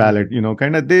somber palette,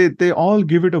 kind of they all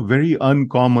give it a very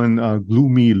uncommon,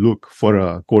 gloomy look for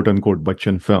a quote unquote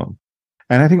Bachchan film.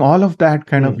 And I think all of that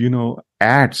kind of,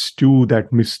 adds to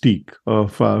that mystique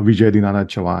of Vijay Dinana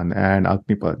Chauhan and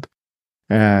Agnipath.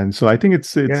 And so I think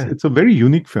it's a very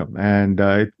unique film, and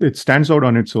it stands out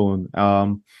on its own.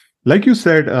 Like you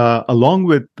said, along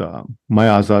with Main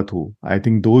Azad Hu, I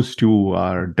think those two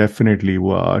are definitely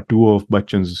two of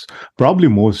Bachchan's probably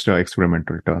most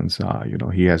experimental turns.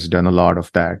 He has done a lot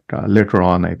of that later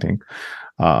on, I think.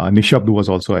 Nishabd was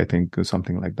also, I think,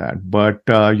 something like that. But,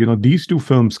 these two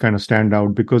films kind of stand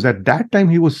out because at that time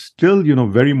he was still,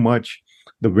 very much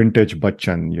the vintage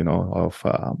Bachchan, of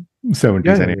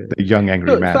 70s and the young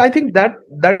angry man. So I think that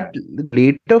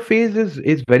later phase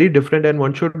is very different, and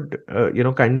one should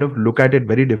kind of look at it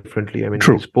very differently. I mean,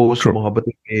 his post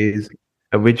Mohabbatein phase,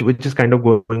 which is kind of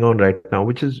going on right now,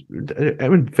 which is, I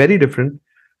mean, very different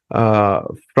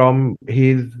from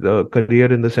his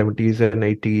career in the 70s and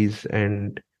 80s,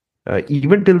 and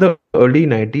even till the early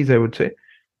 90s, I would say.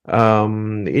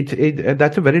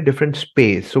 That's a very different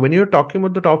space. So when you're talking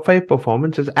about the top 5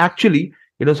 performances, actually,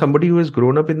 somebody who has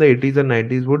grown up in the 80s and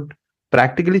 90s would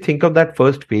practically think of that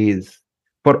first phase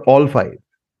for all 5,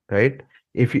 right?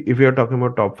 If you're talking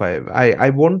about top 5, I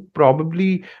won't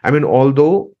probably, I mean,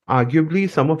 although arguably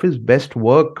some of his best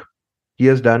work he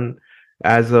has done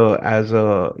as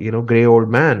a gray old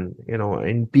man,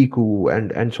 in Piku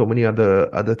and so many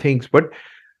other things. But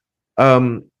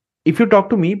um, if you talk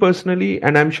to me personally,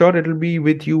 and I'm sure it'll be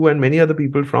with you and many other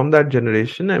people from that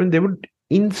generation, I mean, they would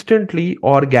instantly,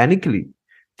 organically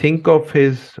think of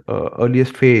his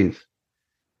earliest phase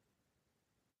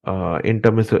in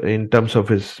terms of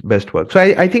his best work. So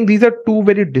I think these are two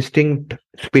very distinct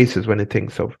spaces when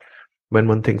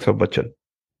one thinks of Bachchan.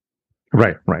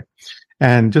 Right, right.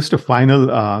 And just a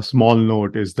final small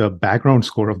note is the background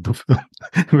score of the film,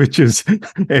 which is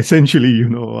essentially,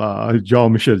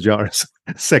 Jean-Michel Jarre's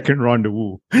Second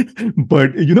Rendezvous.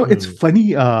 But, it's funny,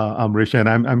 Amrish, and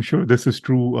I'm sure this is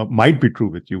true, might be true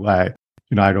with you. I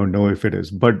don't know if it is.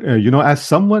 But, as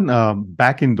someone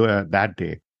back in that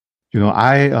day,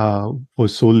 I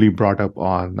was solely brought up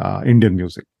on Indian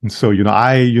music. And so,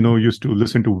 I, used to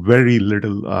listen to very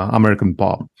little American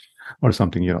pop or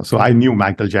something. So I knew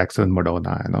Michael Jackson,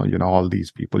 Madonna, all these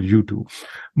people, U2.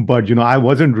 But, I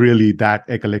wasn't really that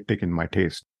eclectic in my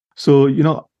taste. So,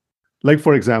 like,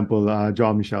 for example,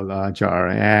 Jean-Michel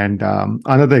Jarre. And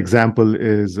another example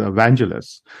is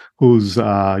Vangelis, who's,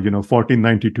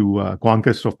 1492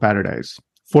 Conquest of Paradise.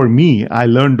 For me, I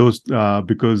learned those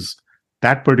because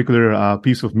that particular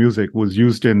piece of music was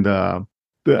used in the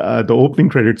opening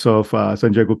credits of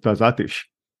Sanjay Gupta's Atish.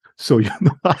 So,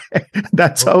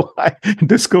 that's how I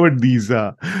discovered these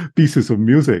pieces of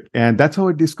music. And that's how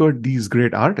I discovered these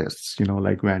great artists,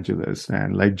 like Vangelis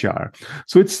and like Jarre.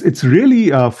 So it's really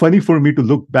funny for me to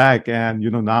look back and,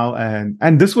 now,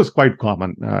 and this was quite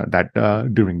common that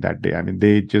during that day. I mean,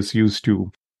 they just used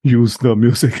to use the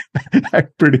music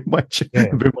at pretty much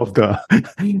whim of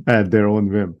at their own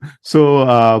whim. So,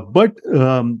 but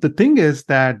the thing is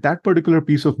that particular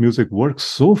piece of music works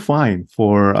so fine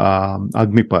for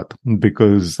Agnipath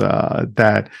because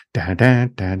that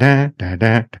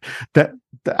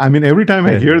I mean, every time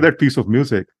I hear that piece of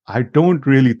music, I don't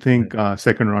really think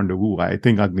Second Rendezvous. I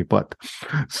think Agnipath.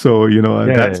 So,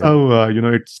 that's how,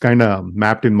 it's kind of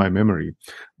mapped in my memory.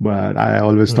 But I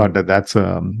always thought that's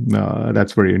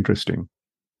very interesting.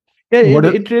 Yeah,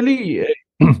 it really,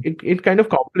 it kind of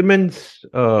complements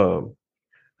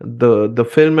the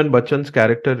film and Bachchan's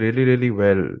character really, really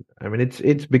well. I mean,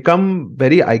 it's become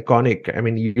very iconic. I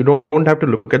mean, you don't have to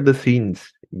look at the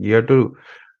scenes. You have to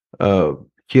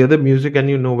hear the music and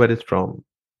you know where it's from.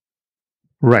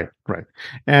 Right.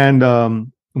 And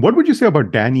what would you say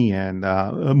about Danny and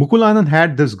Mukul Anand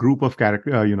had this group of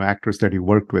actors that he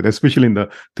worked with, especially in the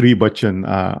three Bachchan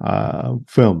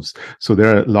films. So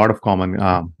there are a lot of common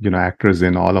actors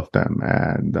in all of them,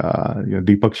 and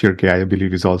Deepak Shirke, I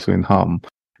believe, is also in Hum.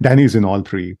 Danny's in all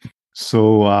three.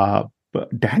 So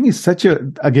but Danny's such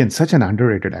an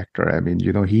underrated actor. I mean,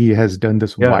 he has done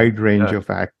this wide range of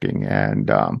acting, and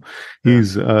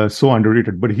he's so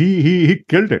underrated. But he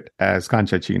killed it as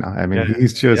Kancha Cheena. I mean,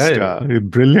 he's just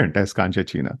brilliant as Kancha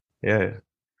Cheena. Yeah.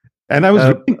 And I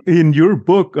was reading in your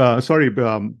book. Sorry,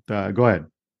 go ahead.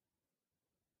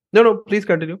 No, please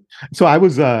continue. So I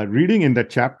was reading in that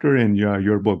chapter in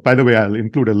your book. By the way, I'll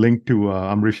include a link to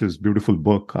Amrish's beautiful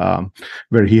book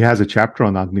where he has a chapter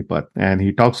on Agnipath, and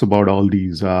he talks about all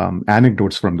these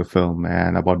anecdotes from the film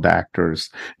and about the actors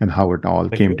and how it all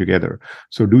came together.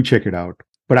 So do check it out.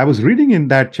 But I was reading in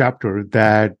that chapter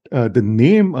that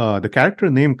the character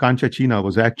name Kancha Cheena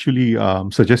was actually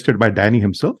suggested by Danny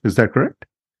himself. Is that correct?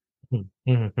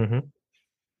 Mm-hmm.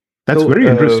 That's very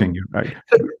interesting. You're right.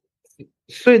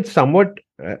 So it's somewhat,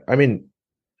 I mean,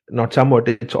 not somewhat,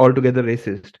 it's altogether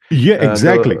racist. Yeah,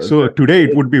 exactly. So today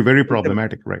it would be very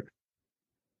problematic, right?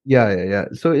 Yeah.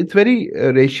 So it's very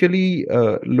racially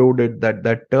loaded,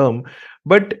 that term.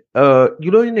 But,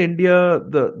 in India,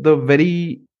 the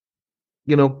very,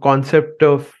 concept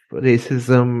of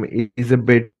racism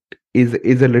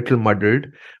is a little muddled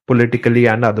politically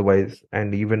and otherwise,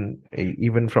 and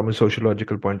even from a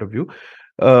sociological point of view.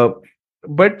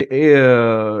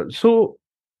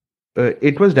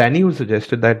 It was Danny who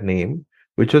suggested that name,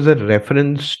 which was a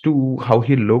reference to how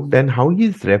he looked and how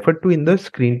he's referred to in the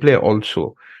screenplay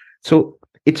also. So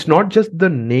it's not just the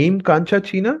name Kancha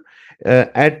Cheena.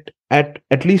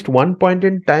 At least one point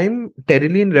in time, Terry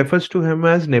Lean refers to him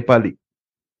as Nepali.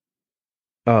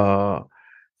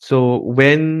 So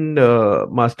when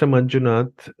Master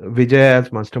Manjunath, Vijay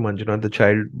as Master Manjunath, the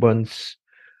child, burns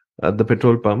the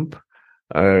petrol pump,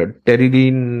 Terry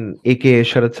Lean, aka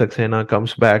Sharat Saxena,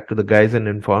 comes back to the guys and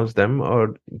informs them,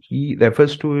 or he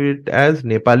refers to it as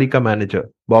Nepalika manager.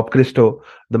 Bob Christo,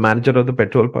 the manager of the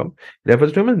petrol pump,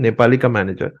 refers to him as Nepalika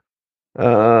manager.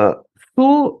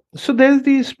 So there's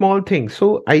these small things.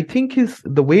 So I think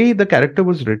the way the character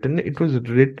was written, it was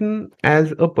written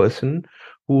as a person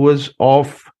who was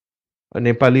of a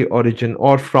Nepali origin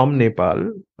or from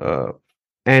Nepal,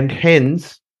 and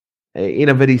hence, in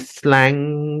a very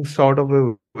slang sort of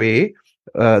a way,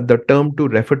 the term to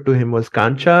refer to him was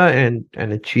Kancha,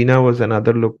 and China was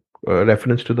another look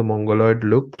reference to the Mongoloid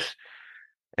looks.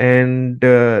 And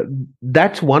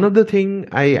that's one of the thing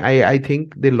I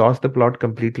think they lost the plot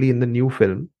completely in the new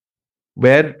film,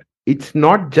 where it's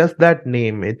not just that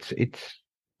name. It's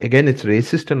again, it's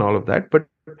racist and all of that, but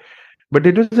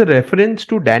it was a reference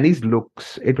to Danny's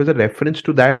looks. It was a reference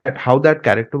to that, how that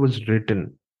character was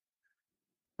written.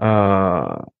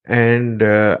 And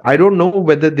I don't know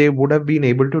whether they would have been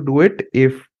able to do it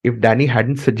if Danny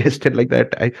hadn't suggested like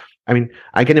that. I mean,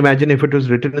 I can imagine if it was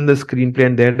written in the screenplay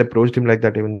and they had approached him like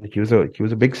that. Even he was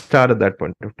a big star at that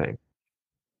point of time.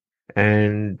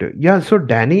 And yeah, so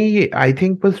Danny, I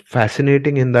think, was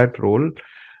fascinating in that role.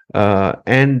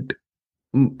 And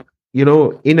you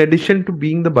know, in addition to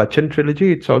being the Bachchan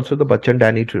trilogy, it's also the Bachchan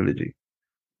Danny trilogy.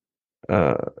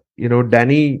 You know,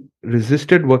 Danny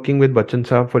resisted working with Bachchan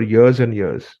Saab for years and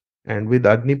years. And with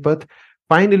Agnipath,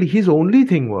 finally, his only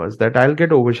thing was that I'll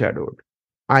get overshadowed.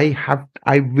 I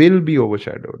will be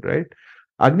overshadowed, right?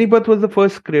 Agnipath was the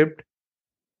first script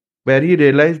where he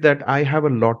realized that I have a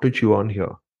lot to chew on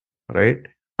here, right?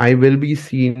 I will be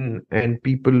seen and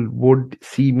people would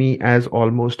see me as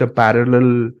almost a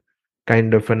parallel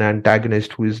kind of an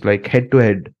antagonist who is like head to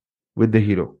head with the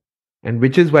hero, and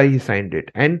which is why he signed it.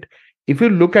 And if you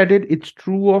look at it, it's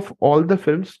true of all the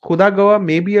films. Kodagawa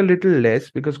maybe a little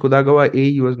less, because Kodagawa,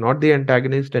 A, he was not the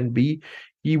antagonist, and B,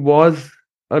 he was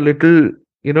a little,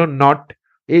 you know, not,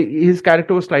 his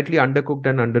character was slightly undercooked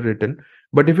and underwritten.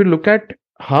 But if you look at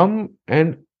Hum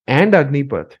and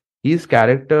Agnipath, his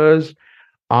characters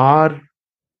are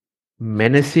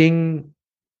menacing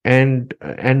and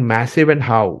massive, and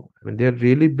how, I mean, they're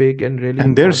really big and really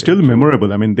And they're still important. So,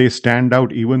 memorable. I mean, they stand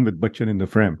out even with Bachchan in the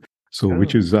frame. So, yeah,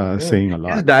 which is yeah. saying a His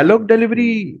lot. dialogue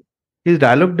delivery, his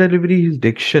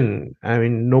diction. I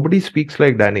mean, nobody speaks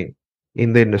like Danny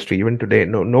in the industry even today.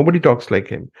 No, nobody talks like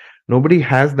him. Nobody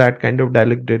has that kind of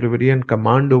dialect delivery and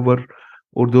command over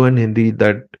Urdu and Hindi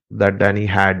that Danny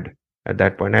had at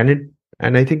that point.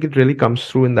 And I think it really comes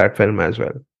through in that film as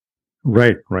well.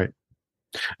 Right, right.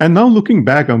 And now looking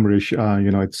back, Amrish,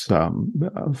 you know, it's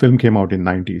film came out in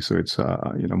 90, so it's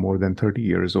you know, more than 30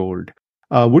 years old.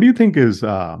 What do you think is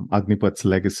Agnipath's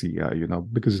legacy? You know,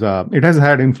 because it has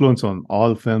had influence on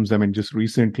all films. I mean, just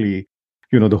recently,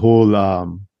 you know, the whole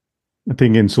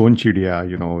thing in Sonchidia,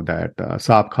 you know, that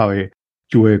Saap Khawe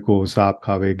Chuhe Ko, Saap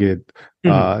Khawe Gid.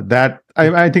 That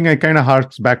I think I kind of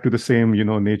harks back to the same, you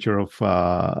know, nature of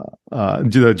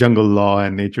the jungle law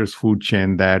and nature's food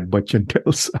chain that Bachchan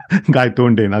tells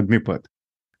Gaitonde in Agnipath.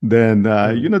 Then,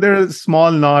 you know, there are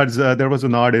small nods. There was a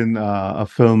nod in a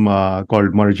film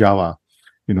called Marjawa,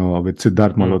 you know, with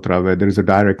Siddharth Malhotra, where there is a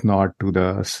direct nod to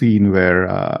the scene where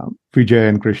Vijay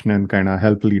and Krishnan kind of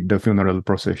help lead the funeral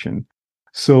procession.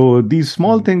 So these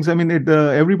small things, I mean,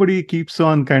 everybody keeps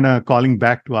on kind of calling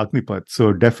back to Agnipath.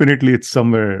 So definitely it's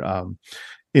somewhere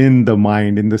in the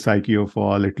mind, in the psyche of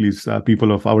all, at least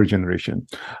people of our generation.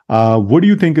 What do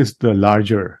you think is the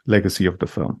larger legacy of the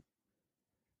film?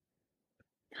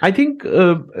 I think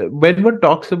when one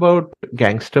talks about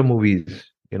gangster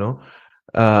movies, you know,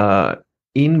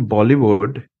 in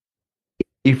Bollywood,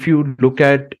 if you look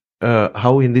at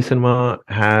how Hindi cinema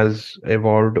has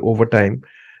evolved over time,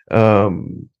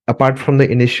 apart from the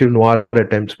initial noir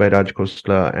attempts by Raj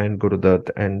Khosla and Guru Dutt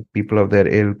and people of their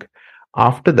ilk,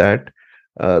 after that,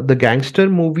 the gangster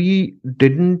movie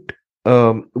didn't.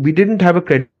 We didn't have a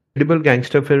credible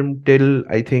gangster film till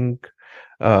I think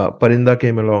Parinda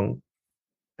came along,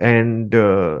 and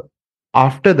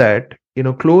after that, you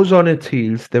know, close on its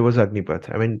heels, there was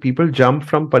Agnipath. I mean, people jump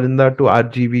from Parinda to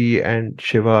RGV and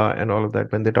Shiva and all of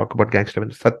that when they talk about gangster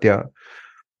and Satya,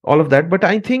 all of that. But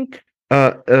I think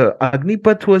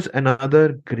Agnipath was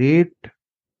another great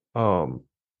um,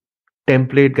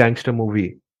 template gangster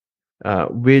movie,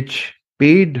 which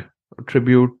paid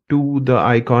tribute to the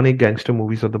iconic gangster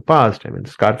movies of the past. I mean,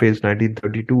 Scarface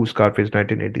 1932, Scarface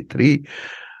 1983,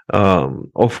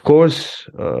 of course,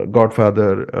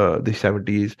 Godfather, the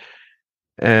 70s.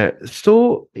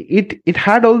 So it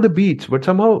had all the beats, but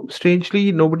somehow,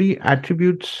 strangely, nobody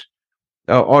attributes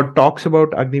or talks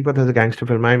about Agnipath as a gangster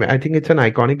film. I think it's an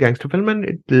iconic gangster film, and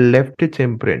it left its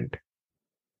imprint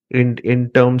in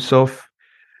terms of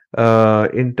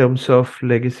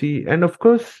legacy. And of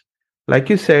course, like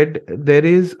you said, there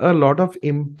is a lot of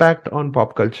impact on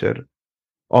pop culture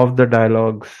of the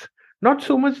dialogues. Not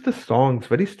so much the songs.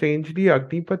 Very strangely,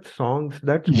 Agnipath songs.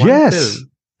 That's one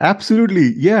film.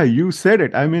 Absolutely. Yeah, you said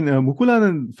it. I mean,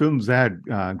 Mukulanand films had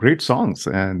great songs.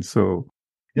 And so,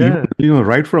 Even, Yeah.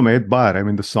 right from Aetbar, I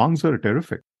mean, the songs are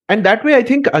terrific. And that way, I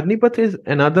think Agnipath is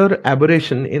another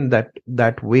aberration in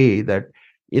that way, that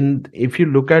in if you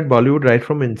look at Bollywood right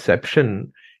from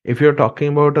inception, if you're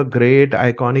talking about a great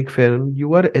iconic film,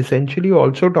 you are essentially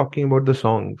also talking about the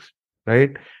songs,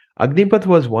 right? Agnipath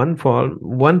was one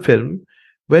film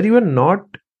where you are not,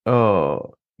 uh,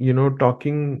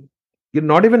 talking. You're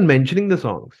not even mentioning the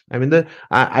songs. I mean,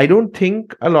 I don't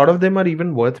think a lot of them are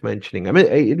even worth mentioning. I mean,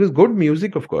 it was good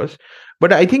music, of course,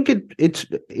 but I think it's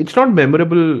not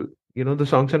memorable. The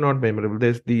songs are not memorable.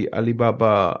 There's the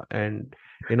Alibaba, and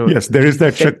Yes, there is the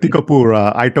that set Shakti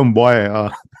Kapoor item boy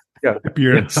yeah,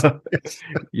 appearance. yeah. Yes.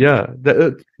 Yeah,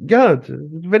 yeah, it's a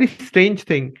very strange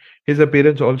thing, his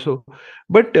appearance also.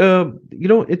 But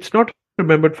it's not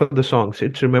remembered for the songs.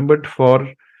 It's remembered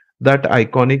for that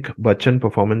iconic Bachchan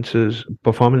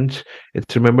performance.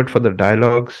 It's remembered for the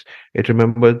dialogues. It's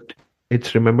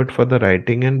remembered for the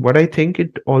writing. And what I think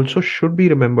it also should be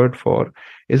remembered for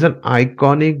is an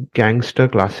iconic gangster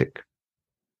classic,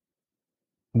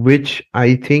 which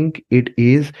I think it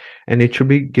is, and it should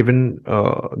be given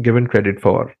credit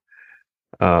for.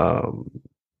 Um,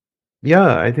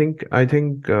 Yeah, I think yeah, So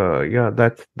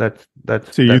you that's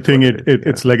think what it is. Yeah.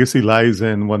 its legacy lies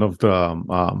in one of the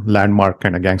landmark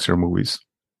kind of gangster movies?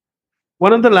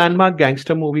 One of the landmark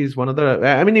gangster movies,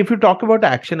 I mean, if you talk about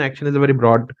action is a very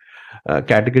broad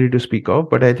category to speak of,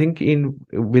 but I think in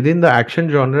within the action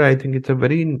genre, I think it's a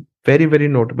very, very, very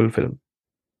notable film.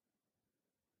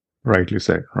 Rightly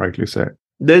said. Rightly said.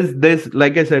 There's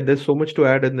like I said, there's so much to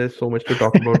add and there's so much to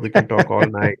talk about. We can talk all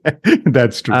night.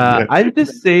 That's true. Yes. I'll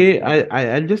just say,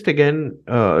 I'll just again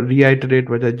reiterate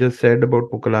what I just said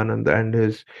about Mukul Anand and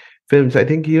his films. I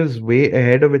think he is way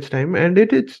ahead of its time, and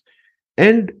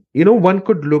and one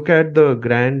could look at the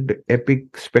grand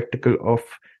epic spectacle of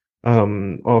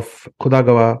Khuda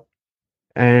Gawah,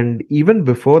 and even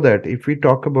before that, if we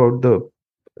talk about the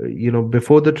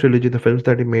before the trilogy, the films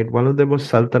that he made, one of them was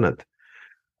Sultanate,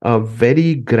 a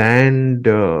very grand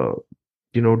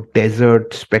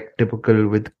desert spectacle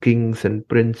with kings and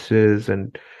princes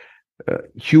and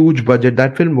huge budget.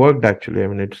 That film worked actually. I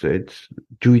mean, it's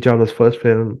Juhi Chawla's first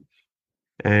film,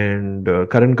 and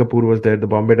Karan Kapoor was there, the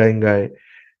Bombay Dying guy.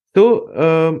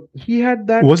 So he had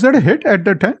that. Was that a hit at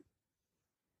that time?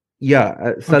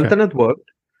 Yeah, Sultanate worked.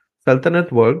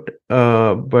 Sultanate worked,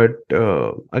 but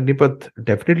Agnipath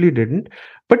definitely didn't.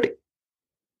 But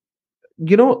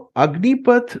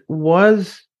Agnipath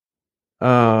was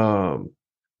uh,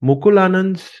 Mukul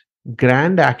Anand's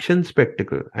grand action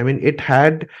spectacle. I mean, it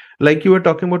had, like you were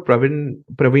talking about Praveen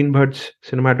Bhatt's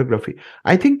cinematography.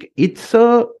 I think it's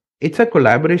a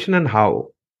collaboration, and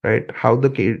right, how the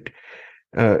kid,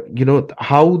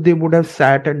 how they would have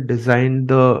sat and designed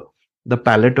the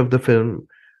palette of the film,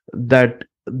 that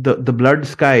the blood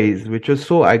skies, which was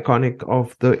so iconic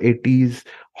of the 80s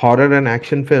horror and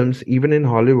action films, even in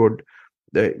Hollywood.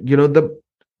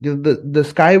 The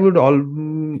sky would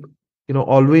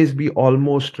always be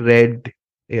almost red,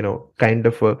 kind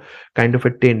of a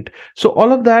tint. So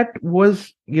all of that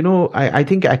was, I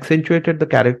think accentuated the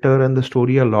character and the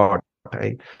story a lot.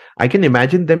 I can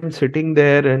imagine them sitting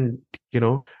there and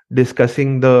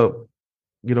discussing the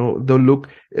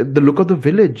look of the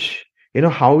village,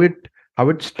 how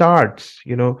it starts.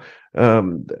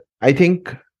 I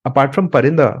think apart from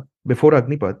Parinda, before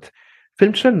Agnipath,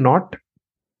 films were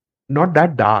not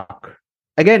that dark.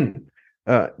 Again,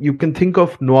 you can think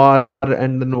of noir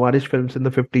and the noirish films in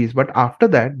the 50s, but after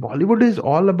that, Bollywood is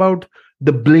all about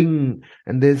the bling,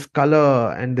 and there's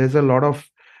color, and there's a lot of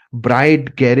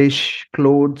bright, garish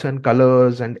clothes and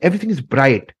colors, and everything is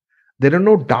bright. There are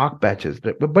no dark patches.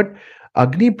 But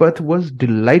Agnipath was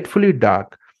delightfully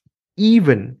dark,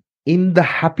 even in the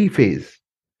happy phase.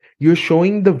 You're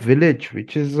showing the village,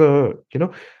 which is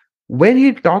when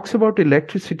he talks about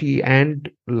electricity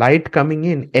and light coming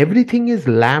in, everything is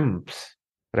lamps,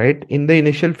 right? In the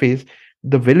initial phase,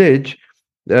 the village,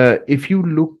 if you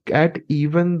look at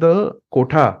even the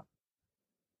kotha,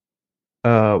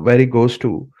 where he goes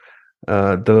to,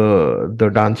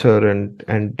 the dancer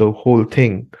and the whole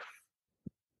thing,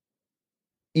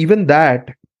 even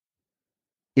that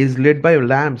is lit by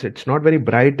lamps. It's not very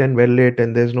bright and well lit,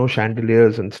 and there's no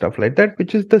chandeliers and stuff like that,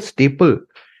 which is the staple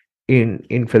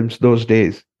in films those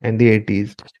days and the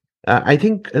 80s. I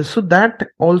think so that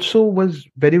also was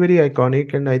very, very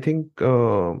iconic, and I think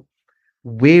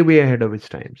way ahead of its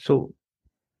time. So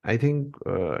I think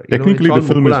it's Technically, all the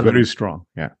film Mukul is very Anand. strong.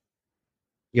 Yeah.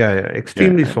 Yeah,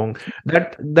 extremely strong.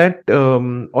 That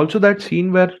also that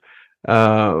scene where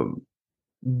uh,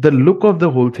 the look of the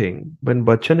whole thing, when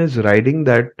Bachchan is riding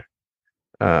that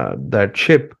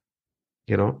ship,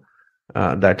 you know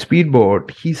that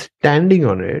speedboat. He's standing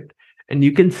on it, and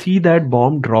you can see that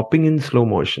bomb dropping in slow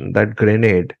motion, that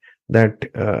grenade that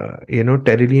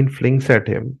Terry Lean flings at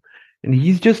him. And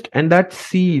and that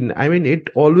scene, I mean, it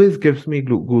always gives me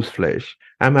goose flesh.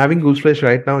 I'm having goose flesh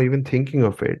right now, even thinking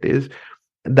of it, is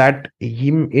that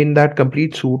him in that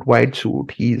complete suit, white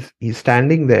suit, he's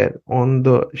standing there on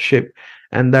the ship,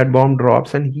 and that bomb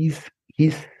drops, and he's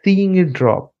seeing it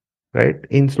drop, right,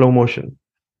 in slow motion.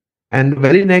 And the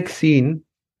very next scene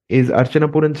is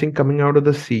Archana Puran Singh coming out of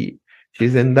the sea.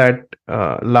 She's in that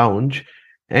lounge,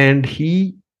 and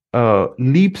he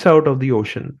leaps out of the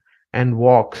ocean and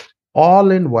walks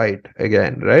all in white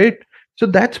again, right? So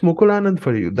that's Mukul Anand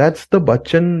for you. That's the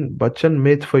Bachchan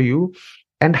myth for you,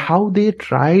 and how they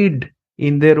tried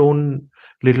in their own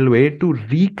little way to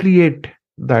recreate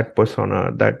that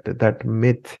persona, that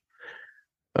myth.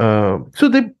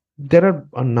 There are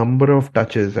a number of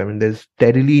touches. I mean, there's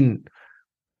Terry Lean,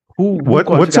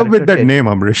 what's up with that Terry? name,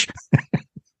 Amrish?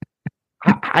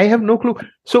 I have no clue.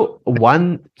 So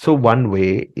one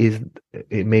way is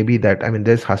maybe that, I mean,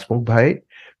 there's Hasmukh Bhai,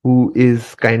 who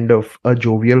is kind of a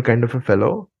jovial kind of a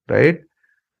fellow, right?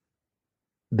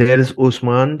 There is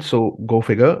Usman, so go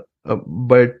figure.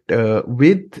 But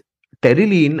with Terry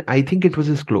Lean, I think it was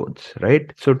his clothes,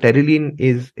 right? So Terry Lean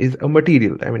is a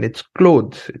material. I mean, it's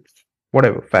clothes, it's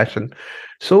whatever, fashion.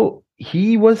 So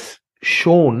he was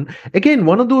shown, again,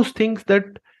 one of those things that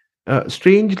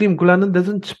strangely Mukul Anand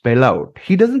doesn't spell out.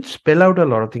 He doesn't spell out a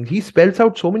lot of things. He spells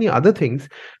out so many other things,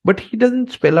 but he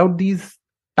doesn't spell out these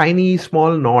tiny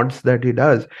small nods that he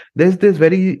does. There's this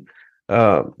very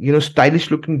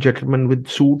stylish looking gentleman with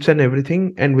suits and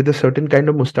everything, and with a certain kind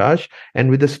of mustache and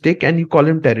with a stick, and you call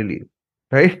him Terry Lean,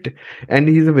 right? And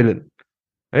he's a villain,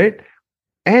 right?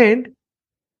 And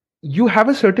you have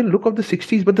a certain look of the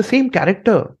 60s, but the same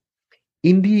character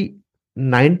in the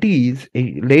 90s,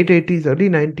 late 80s, early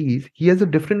 90s, he has a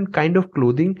different kind of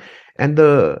clothing, and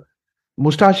the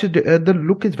mustache, the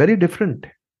look is very different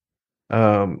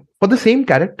for the same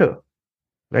character,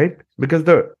 right? Because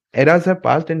the eras have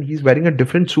passed, and he's wearing a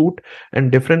different suit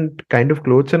and different kind of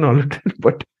clothes and all of that.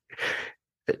 But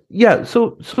yeah,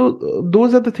 so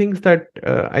those are the things that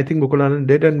I think Mukul Anand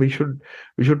did, and we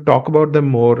should talk about them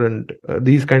more, and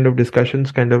these kind of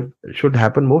discussions kind of should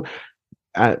happen more.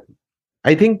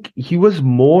 I think he was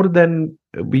more than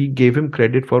we gave him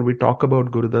credit for. We talk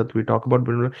about Gurudutt, we talk about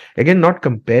again, not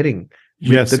comparing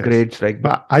with the greats like.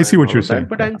 But I see what you're saying.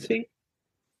 But I'm saying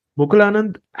Mukul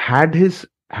Anand had his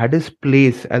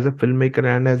place as a filmmaker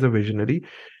and as a visionary,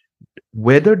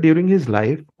 whether during his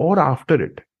life or after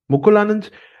it.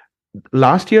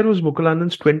 Last year was Mukul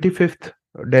Anand's 25th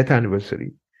death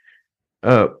anniversary.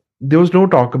 There was no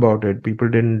talk about it. People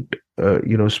didn't,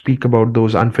 speak about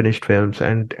those unfinished films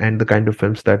and the kind of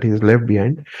films that he's left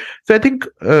behind. So I think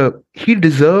he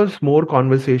deserves more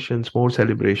conversations, more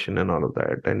celebration, and all of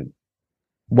that. And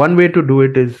one way to do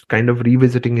it is kind of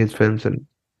revisiting his films and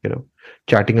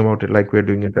chatting about it like we're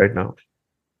doing it right now.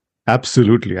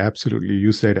 Absolutely,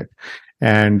 you said it.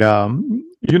 And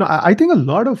I think a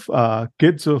lot of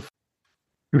kids of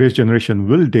today's generation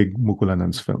will dig Mukul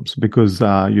Anand's films because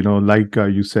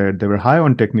you said, they were high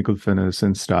on technical finesse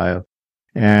and style.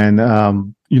 And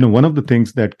one of the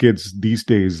things that kids these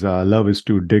days love is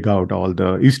to dig out all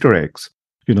the Easter eggs,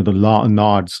 the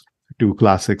nods to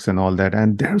classics and all that.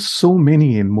 And there are so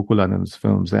many in Mukul Anand's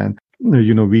films. And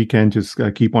we can just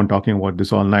keep on talking about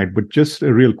this all night. But just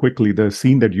real quickly, the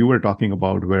scene that you were talking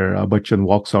about where Bachchan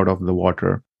walks out of the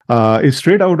water is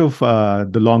straight out of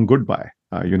The Long Goodbye,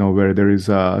 where there is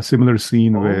a similar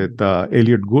scene with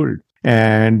Elliot Gould.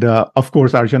 And of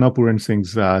course, Archana Puran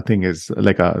Singh's thing is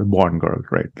like a Bond girl,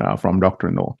 right, from Dr.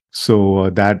 No.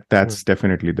 So that's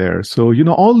definitely there. So,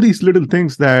 all these little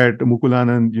things that Mukul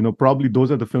Anand, probably those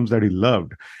are the films that he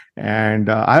loved. And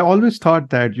I always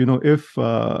thought that,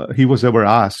 if he was ever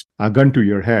asked, a gun to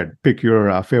your head, pick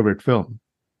your favorite film,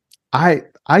 I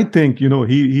think,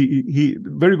 he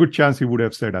very good chance he would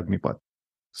have said Agnipath.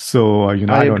 So, I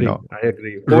don't know. I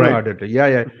agree. Wholeheartedly.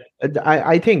 Right. Yeah.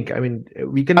 I think,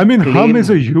 we can. Hum is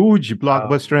a huge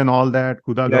blockbuster and all that.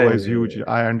 Kudagawa is huge. Yeah.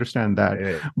 I understand that.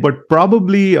 Yeah. But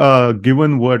probably,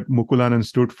 given what Mukul Anand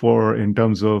stood for in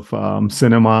terms of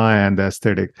cinema and the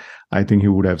aesthetic, I think he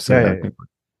would have said Agnipath.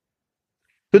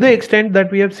 To the extent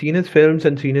that we have seen his films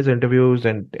and seen his interviews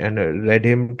and read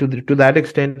him, to that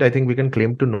extent, I think we can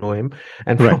claim to know him.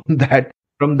 And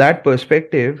from that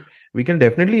perspective, we can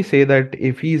definitely say that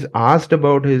if he's asked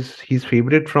about his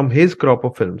favorite from his crop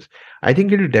of films, I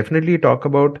think he'll definitely talk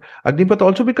about Agnipath,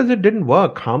 also because it didn't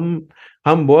work. Hum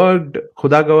Hum worked,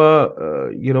 Khuda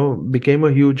Gawa, became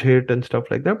a huge hit and stuff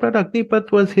like that. But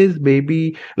Agnipath was his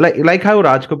baby, like how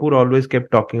Raj Kapoor always kept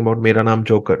talking about Mera Naam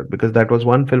Joker, because that was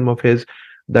one film of his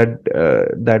that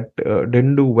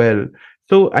didn't do well.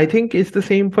 So I think it's the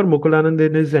same for Mukul Anand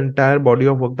in his entire body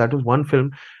of work. That was one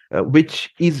film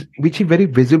which he very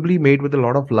visibly made with a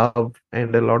lot of love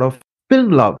and a lot of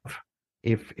film love,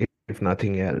 if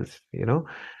nothing else.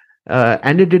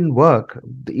 And it didn't work.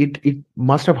 It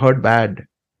must have hurt bad.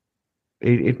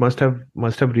 It must have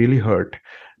really hurt.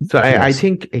 So I Yes.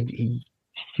 think he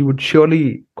would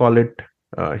surely call it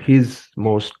his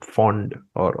most fond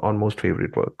or almost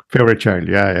favorite work. Favorite child.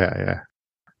 Yeah.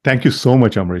 Thank you so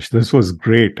much, Amrish. This was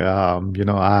great. I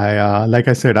like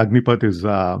I said, Agnipath is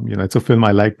it's a film I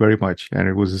like very much, and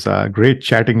it was great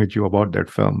chatting with you about that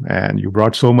film. And you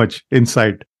brought so much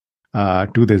insight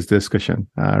to this discussion.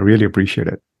 Really appreciate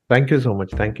it. Thank you so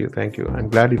much. Thank you. I'm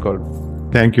glad you called.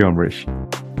 Thank you, Amrish.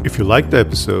 If you like the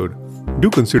episode, do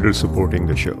consider supporting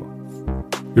the show.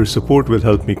 Your support will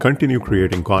help me continue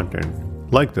creating content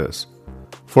like this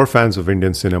for fans of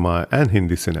Indian cinema and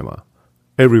Hindi cinema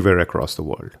everywhere across the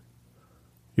world.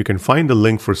 You can find the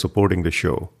link for supporting the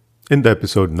show in the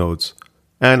episode notes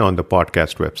and on the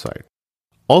podcast website.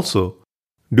 Also,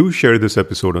 do share this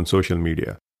episode on social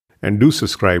media and do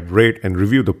subscribe, rate, and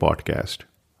review the podcast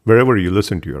wherever you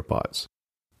listen to your pods.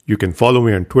 You can follow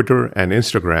me on Twitter and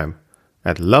Instagram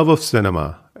at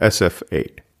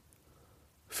loveofcinemasf8.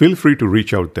 Feel free to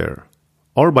reach out there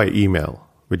or by email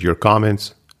with your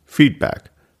comments, feedback,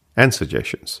 and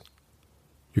suggestions.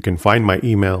 You can find my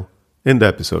email in the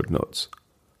episode notes.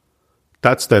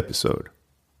 That's the episode.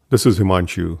 This is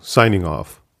Himanshu signing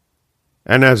off.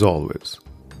 And as always,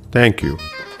 thank you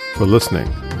for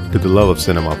listening to the Love of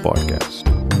Cinema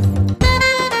podcast.